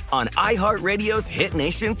bops on iHeartRadio's Hit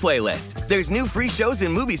Nation playlist. There's new free shows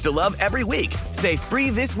and movies to love every week. Say free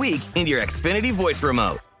this week in your Xfinity voice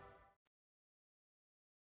remote.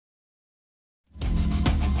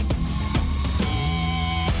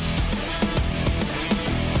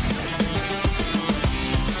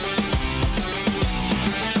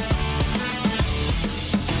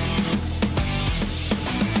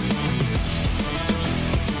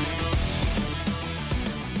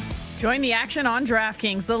 Join the action on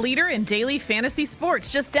DraftKings, the leader in daily fantasy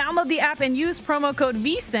sports. Just download the app and use promo code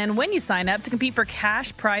VSIN when you sign up to compete for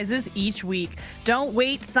cash prizes each week. Don't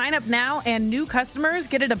wait. Sign up now, and new customers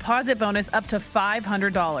get a deposit bonus up to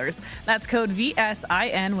 $500. That's code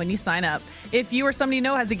VSIN when you sign up. If you or somebody you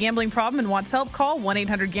know has a gambling problem and wants help, call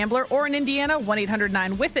 1-800-GAMBLER or in Indiana,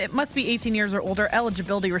 1-800-9-WITH-IT. Must be 18 years or older.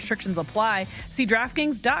 Eligibility restrictions apply. See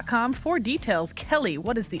DraftKings.com for details. Kelly,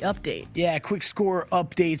 what is the update? Yeah, quick score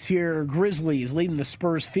updates here. Grizzlies leading the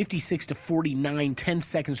Spurs 56-49. 10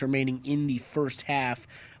 seconds remaining in the first half.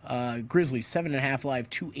 Grizzlies 7.5 live,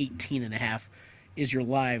 218.5 is your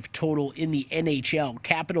live total in the NHL.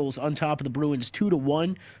 Capitals on top of the Bruins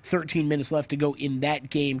 2-1. 13 minutes left to go in that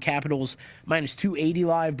game. Capitals minus 280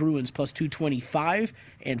 live, Bruins plus 225,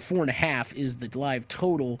 and 4.5 is the live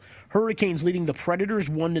total. Hurricanes leading the Predators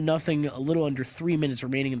 1-0. A little under 3 minutes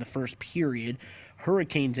remaining in the first period.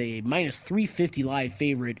 Hurricanes a minus 350 live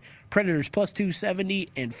favorite. Predators plus 270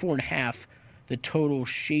 and 4.5. The total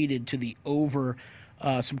shaded to the over.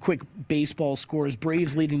 Some quick baseball scores.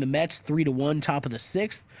 Braves leading the Mets 3-1, top of the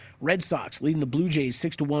 6th. Red Sox leading the Blue Jays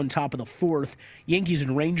 6-1, top of the 4th. Yankees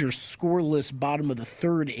and Rangers scoreless, bottom of the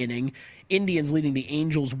 3rd inning. Indians leading the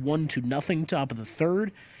Angels 1-0, top of the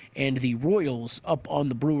 3rd. And the Royals up on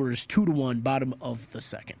the Brewers 2-1, bottom of the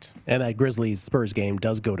 2nd. And that Grizzlies-Spurs game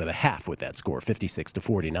does go to the half with that score,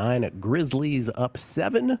 56-49. Grizzlies up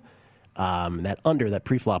 7. That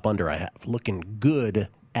pre-flop under I have looking good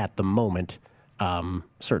at the moment.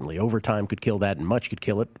 Certainly overtime could kill that, and much could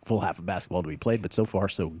kill it. Full half of basketball to be played, but so far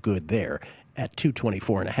so good there at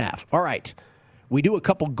 224.5. All right, we do a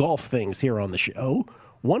couple golf things here on the show,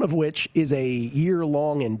 one of which is a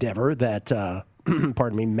year-long endeavor that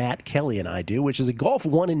Matt Kelly and I do, which is a golf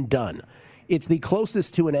one and done. It's the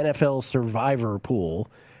closest to an NFL survivor pool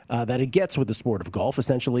that it gets with the sport of golf.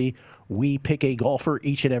 Essentially, we pick a golfer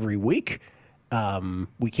each and every week.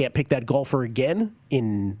 We can't pick that golfer again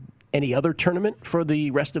in any other tournament for the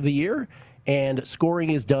rest of the year, and scoring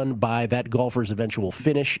is done by that golfer's eventual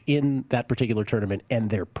finish in that particular tournament and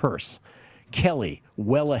their purse. Kelly,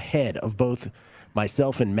 well ahead of both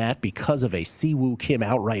myself and Matt because of a Siwoo Kim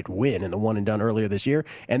outright win in the one and done earlier this year,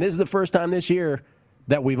 and this is the first time this year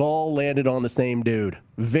that we've all landed on the same dude,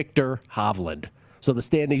 Viktor Hovland. So the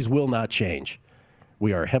standings will not change.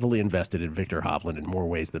 We are heavily invested in Viktor Hovland in more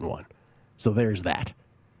ways than one. So there's that.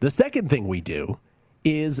 The second thing we do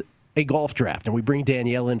is a golf draft, and we bring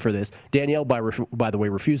Danielle in for this. Danielle, by the way,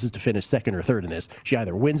 refuses to finish second or third in this. She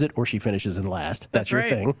either wins it or she finishes in last. That's your right.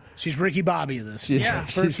 thing. She's Ricky Bobby of this. Yeah.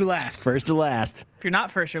 First or last. First or last. If you're not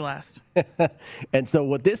first, you're last. And so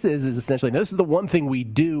what this is essentially, now this is the one thing we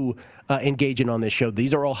do engage in on this show.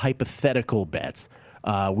 These are all hypothetical bets.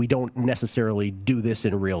 We don't necessarily do this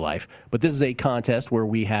in real life, but this is a contest where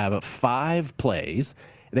we have 5 plays.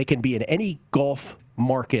 They can be in any golf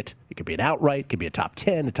market. It could be an outright, it could be a top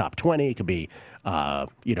 10, a top 20, it could be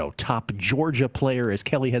top Georgia player, as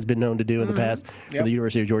Kelly has been known to do in the past for the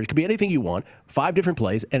University of Georgia. It could be anything you want. 5 different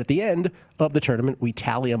plays, and at the end of the tournament, we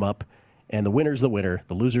tally them up, and the winner's the winner,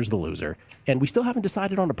 the loser's the loser. And we still haven't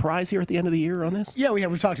decided on a prize here at the end of the year on this? Yeah, we have.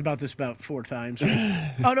 We've talked about this about 4 times.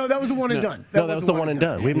 Oh, no, that was the one and done. That was the one and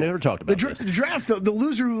done. We've never talked about this. The draft, the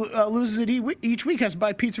loser who loses it each week has to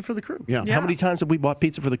buy pizza for the crew. Yeah. How many times have we bought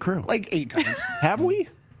pizza for the crew? Like 8 times. Have we?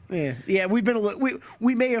 Yeah. We've been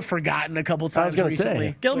we may have forgotten a couple times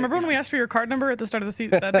recently. Gil, remember when we asked for your card number at the start of the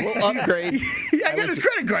season? We'll upgrade. I got his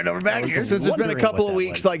credit card number back here. Since it's been a couple of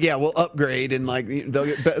weeks, we'll upgrade and they'll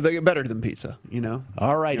get better than pizza.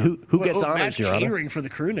 All right, who gets honors Matt's here? catering for the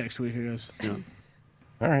crew next week. He goes.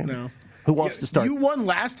 All right. No. Who wants to start? You won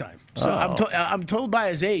last time, so I'm told by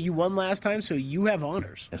Isaiah you won last time, so you have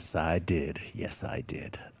honors. Yes, I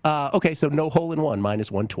did. Okay, so no hole in one,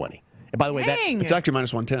 minus 120. And by the way, it's actually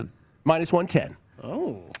minus 110. Minus 110.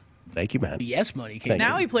 Oh. Thank you, man. The yes money came.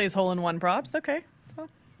 Now he plays hole in one props. Okay. Well.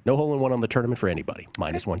 No hole in one on the tournament for anybody.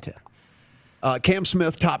 Minus 110. Cam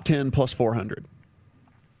Smith, top 10, plus 400.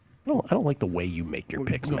 I don't like the way you make your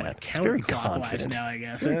picks, Matt. It's very confident. Now, I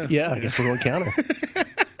guess. Yeah, I guess we're going counter.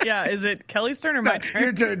 Yeah, is it Kelly's turn or my turn?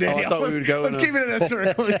 Your turn, Daniel. I thought we would go. Let's keep it in a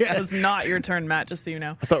circle. It was not your turn, Matt, just so you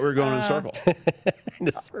know. I thought we were going in a circle. In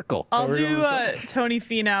a circle. I'll do Tony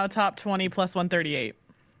Finau, top 20, plus 138.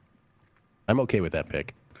 I'm okay with that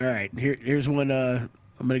pick. All right, here's one.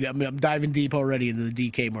 I'm diving deep already into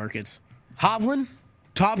the DK markets. Hovland,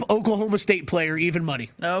 top Oklahoma State player, even money.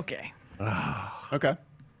 Okay. Okay.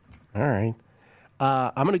 All right.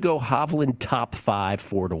 I'm going to go Hovland top 5,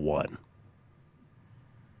 4-1.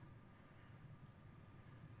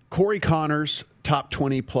 Corey Connors, top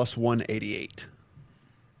 20, plus 188.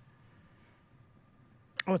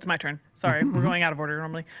 Oh, it's my turn. Sorry, we're going out of order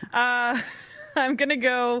normally. I'm going to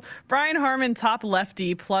go Brian Harman, top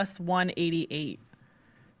lefty, plus 188.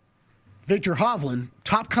 Victor Hovland,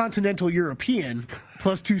 top continental European,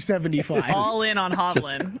 plus 275. All in on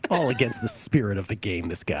Hovland. All against the spirit of the game,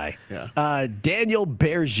 this guy. Yeah. Daniel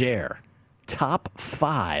Berger, top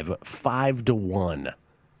 5 to 1.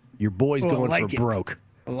 Your boy's going for broke.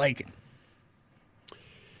 I like it.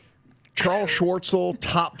 Charles Schwartzel,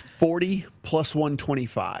 top 40, plus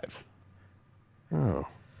 125. Oh.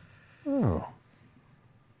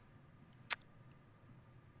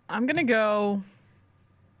 I'm going to go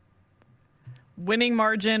winning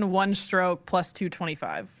margin, 1 stroke, plus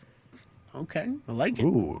 225. Okay, I like it.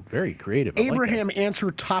 Ooh, very creative. I like Abraham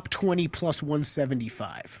Answer, top 20, plus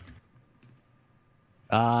 175.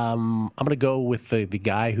 I'm going to go with the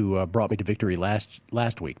guy who brought me to victory last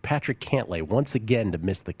week, Patrick Cantlay, once again to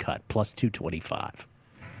miss the cut, plus 225.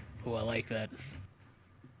 Oh, I like that.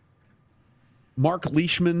 Mark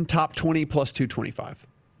Leishman, top 20, plus 225.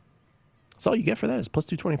 That's all you get for that is plus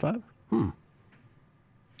 225?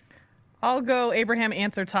 I'll go Abraham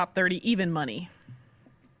Answer, top 30, even money.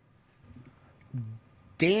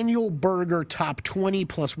 Daniel Berger, top 20,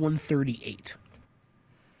 plus 138.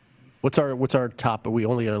 What's our top? Are we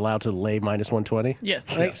only allowed to lay minus 120? Yes.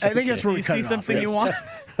 I think that's where we You cut see it off. something Yes. you want?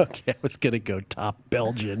 Okay, I was going to go top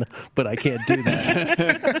Belgian, but I can't do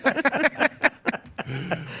that.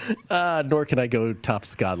 Nor can I go top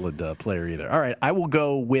Scotland player either. All right, I will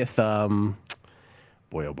go with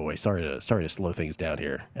boy, oh boy, sorry to slow things down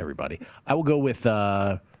here, everybody. I will go with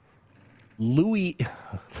Louis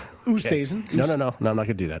Oosthuizen. No, I'm not going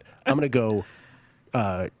to do that. I'm going to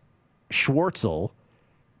go Schwartzel,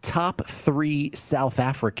 top 3 South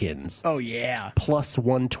Africans. Oh, yeah. Plus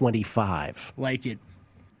 125. Like it.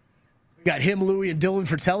 We got him, Louis, and Dylan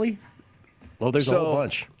Fratelli. Well, there's a whole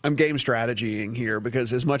bunch. I'm game strategying here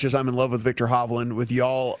because as much as I'm in love with Victor Hovland, with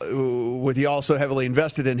y'all so heavily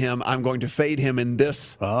invested in him, I'm going to fade him in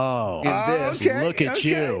this. Oh, okay, look at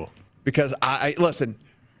you. Because I listen.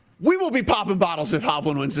 We will be popping bottles if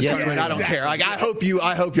Hovland wins this tournament. I don't care. Like I hope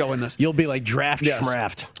y'all win this. You'll be like draft.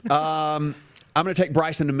 I'm going to take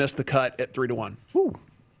Bryson to miss the cut at 3 to 1. Ooh.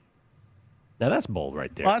 Now that's bold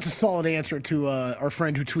right there. Well, that's a solid answer to our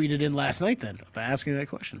friend who tweeted in last night then by asking that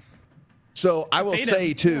question. So I will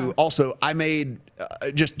say too. Also, I made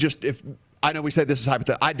just if I know we say this is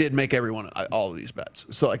hypothetical. I did make all of these bets.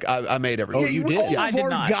 So like I made everything. Oh, you did. All of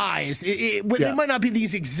our guys. They might not be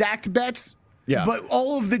these exact bets. Yeah. But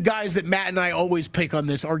all of the guys that Matt and I always pick on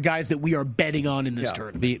this are guys that we are betting on in this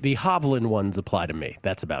tournament. The Hovland ones apply to me.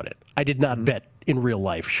 That's about it. I did not bet in real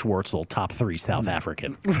life Schwartzel, top 3 South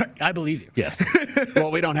African. Right. I believe you. Yes.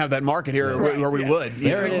 Well, we don't have that market here where we would.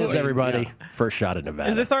 There it is, everybody. Yeah. First shot at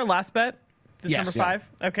Nevada. Is this our last bet? This Yes. number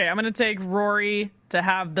 5? Okay, I'm going to take Rory to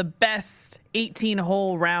have the best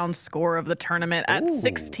 18-hole round score of the tournament at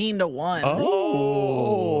 16 to 1.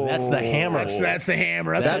 Oh, that's the hammer. That's the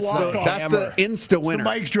hammer. That's the insta winner.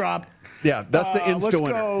 That's the mic drop. Yeah, that's the insta let's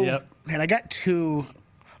winner. Go. Yep. Man, I got 2.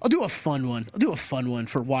 I'll do a fun one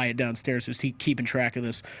for Wyatt downstairs who's keeping track of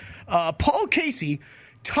this. Paul Casey,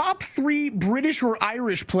 top 3 British or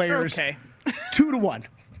Irish players. Okay. 2 to 1.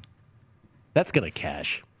 That's going to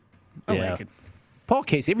cash. I like it. Paul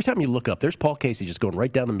Casey, every time you look up, there's Paul Casey just going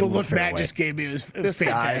right down the middle The of the look fairway. Matt just gave me was This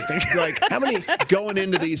fantastic. guy, like how many going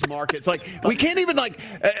into these markets? Like we can't even I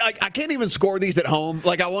can't even score these at home.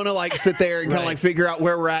 Like I want to sit there and kind of like figure out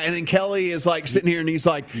where we're at. And then Kelly is like sitting here and he's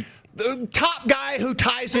like the top guy who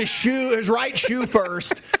ties his right shoe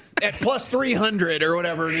first at plus 300 or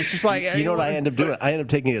whatever. And it's just like you know what I end up doing? I end up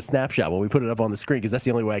taking a snapshot when we put it up on the screen because that's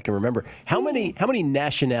the only way I can remember. How many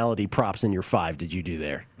nationality props in your 5 did you do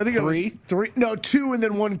there? I think 3? it was 3. No, 2 and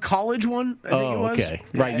then 1 college one. I think it was. Okay.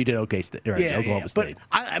 Right, you did OK State. Right, Oklahoma State.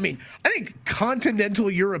 But I mean, I think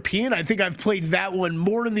continental European. I think I've played that one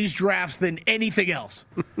more in these drafts than anything else.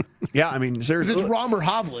 Yeah, I mean, seriously, it's Romer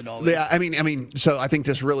Hovland. All this. Yeah, I mean, so I think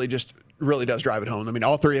this really does drive it home. I mean,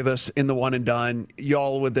 all 3 of us in the one and done.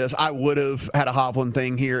 Y'all with this, I would have had a Hovland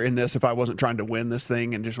thing here in this if I wasn't trying to win this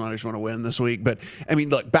thing and just want to win this week. But I mean,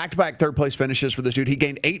 look, back-to-back third-place finishes for this dude. He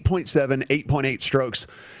gained 8.7, 8.8 strokes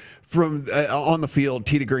from on the field,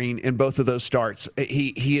 tee to green in both of those starts.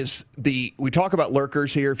 He is we talk about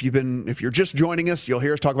lurkers here. If you're just joining us, you'll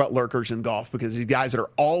hear us talk about lurkers in golf because these guys that are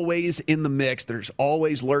always in the mix, there's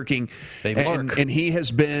always lurking. They lurk. And he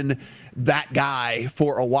has been that guy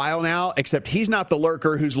for a while now, except he's not the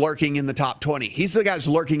lurker who's lurking in the top 20. He's the guy who's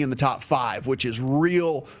lurking in the top 5, which is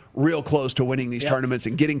real close to winning these tournaments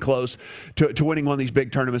and getting close to winning one of these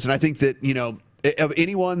big tournaments. And I think that, of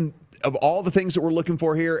anyone, of all the things that we're looking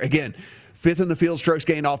for here, again, 5th in the field strokes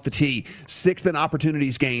gained off the tee, 6th in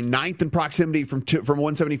opportunities gained, 9th in proximity from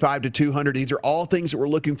 175 to 200. These are all things that we're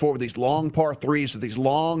looking for with these long par threes, with these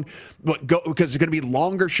long, because there's going to be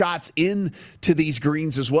longer shots into these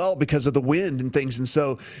greens as well because of the wind and things. And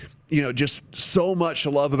so, just so much to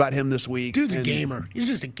love about him this week. Dude's a gamer. He's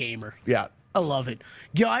just a gamer. Yeah. I love it.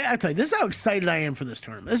 I tell you, this is how excited I am for this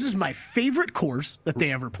tournament. This is my favorite course that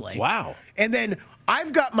they ever play. Wow. And then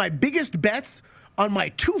I've got my biggest bets on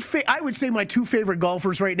my I would say my two favorite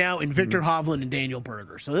golfers right now in Victor Hovland and Daniel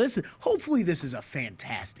Berger. So hopefully this is a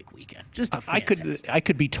fantastic weekend. Just a fantastic. I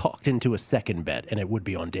could be talked into a second bet, and it would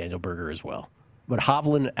be on Daniel Berger as well. But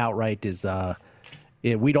Hovland outright is,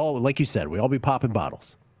 we'd all, like you said, we'd all be popping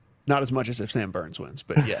bottles. Not as much as if Sam Burns wins,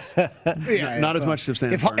 but yes. Not as much as if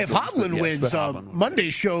Sam Burns wins. If Hovland wins,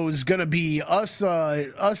 Monday's show is going to be us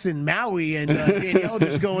in Maui and Danielle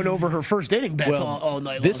just going over her first inning bets all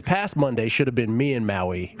night long. This past Monday should have been me in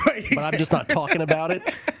Maui, but I'm just not talking about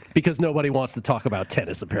it because nobody wants to talk about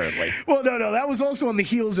tennis, apparently. Well, no, that was also on the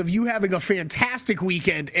heels of you having a fantastic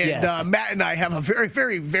weekend, and Yes. Matt and I have a very,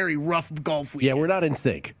 very, very rough golf weekend. Yeah, we're not in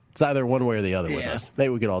sync. It's either one way or the other with us. Maybe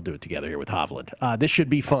we could all do it together here with Hovland. This should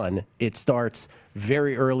be fun. It starts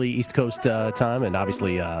very early East Coast time, and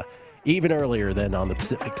obviously even earlier than on the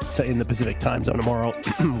Pacific time zone tomorrow.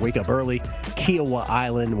 Wake up early. Kiowa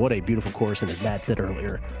Island. What a beautiful course. And as Matt said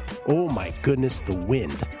earlier, oh my goodness, the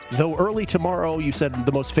wind. Though early tomorrow, you said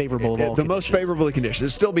the most favorable of all. The most favorable of the conditions.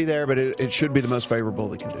 It'll still be there, but it should be the most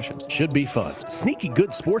favorable of the conditions. Should be fun. Sneaky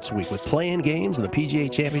good sports week with play-in games and the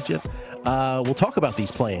PGA Championship. We'll talk about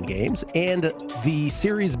these play-in games and the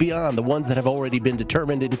series beyond, the ones that have already been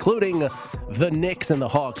determined, including the Knicks and the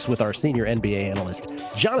Hawks with our senior NBA analyst,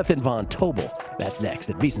 Jonathan Von Tobel. That's next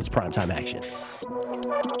at VSiN's Primetime Action.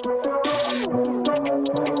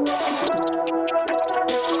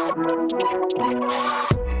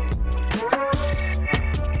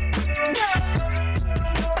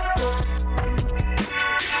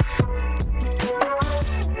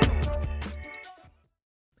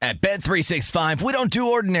 At Bet365, we don't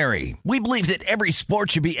do ordinary. We believe that every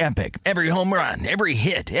sport should be epic. Every home run, every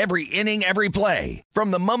hit, every inning, every play.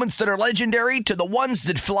 From the moments that are legendary to the ones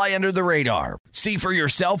that fly under the radar. See for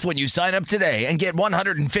yourself when you sign up today and get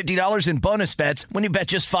 $150 in bonus bets when you bet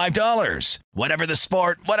just $5. Whatever the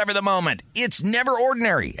sport, whatever the moment, it's never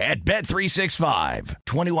ordinary at Bet365.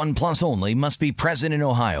 21 plus only. Must be present in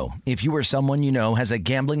Ohio. If you or someone you know has a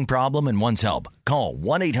gambling problem and wants help, call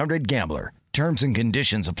 1-800-GAMBLER. Terms and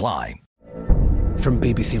conditions apply. From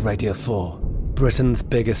BBC Radio 4, Britain's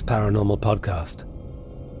biggest paranormal podcast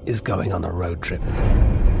is going on a road trip.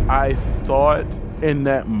 I thought in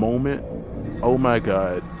that moment, oh my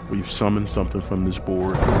God, we've summoned something from this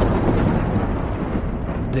board.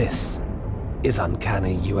 This is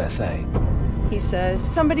Uncanny USA. He says,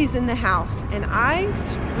 somebody's in the house, and I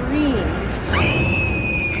screamed.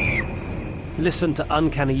 Listen to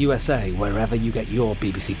Uncanny USA wherever you get your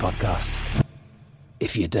BBC podcasts,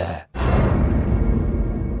 if you dare.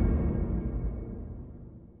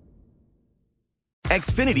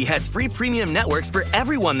 Xfinity has free premium networks for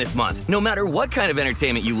everyone this month, no matter what kind of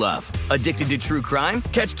entertainment you love. Addicted to true crime?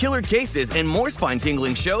 Catch killer cases and more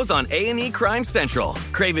spine-tingling shows on A&E Crime Central.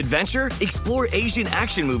 Crave adventure? Explore Asian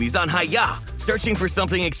action movies on Hi-YAH. Searching for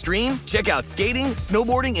something extreme? Check out skating,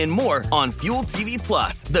 snowboarding, and more on Fuel TV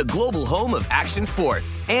Plus, the global home of action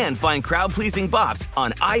sports. And find crowd-pleasing bops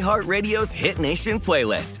on iHeartRadio's Hit Nation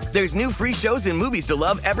playlist. There's new free shows and movies to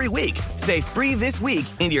love every week. Say free this week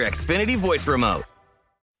in your Xfinity voice remote.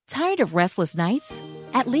 Tired of restless nights?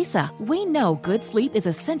 At Leesa, we know good sleep is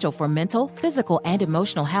essential for mental, physical, and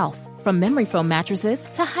emotional health. From memory foam mattresses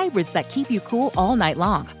to hybrids that keep you cool all night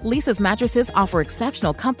long, Leesa's mattresses offer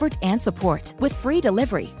exceptional comfort and support with free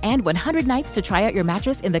delivery and 100 nights to try out your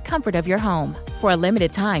mattress in the comfort of your home. For a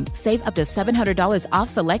limited time, save up to $700 off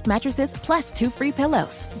select mattresses plus 2 free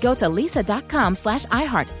pillows. Go to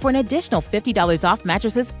leesa.com/iHeart for an additional $50 off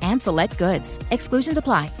mattresses and select goods. Exclusions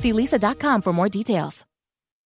apply. See leesa.com for more details.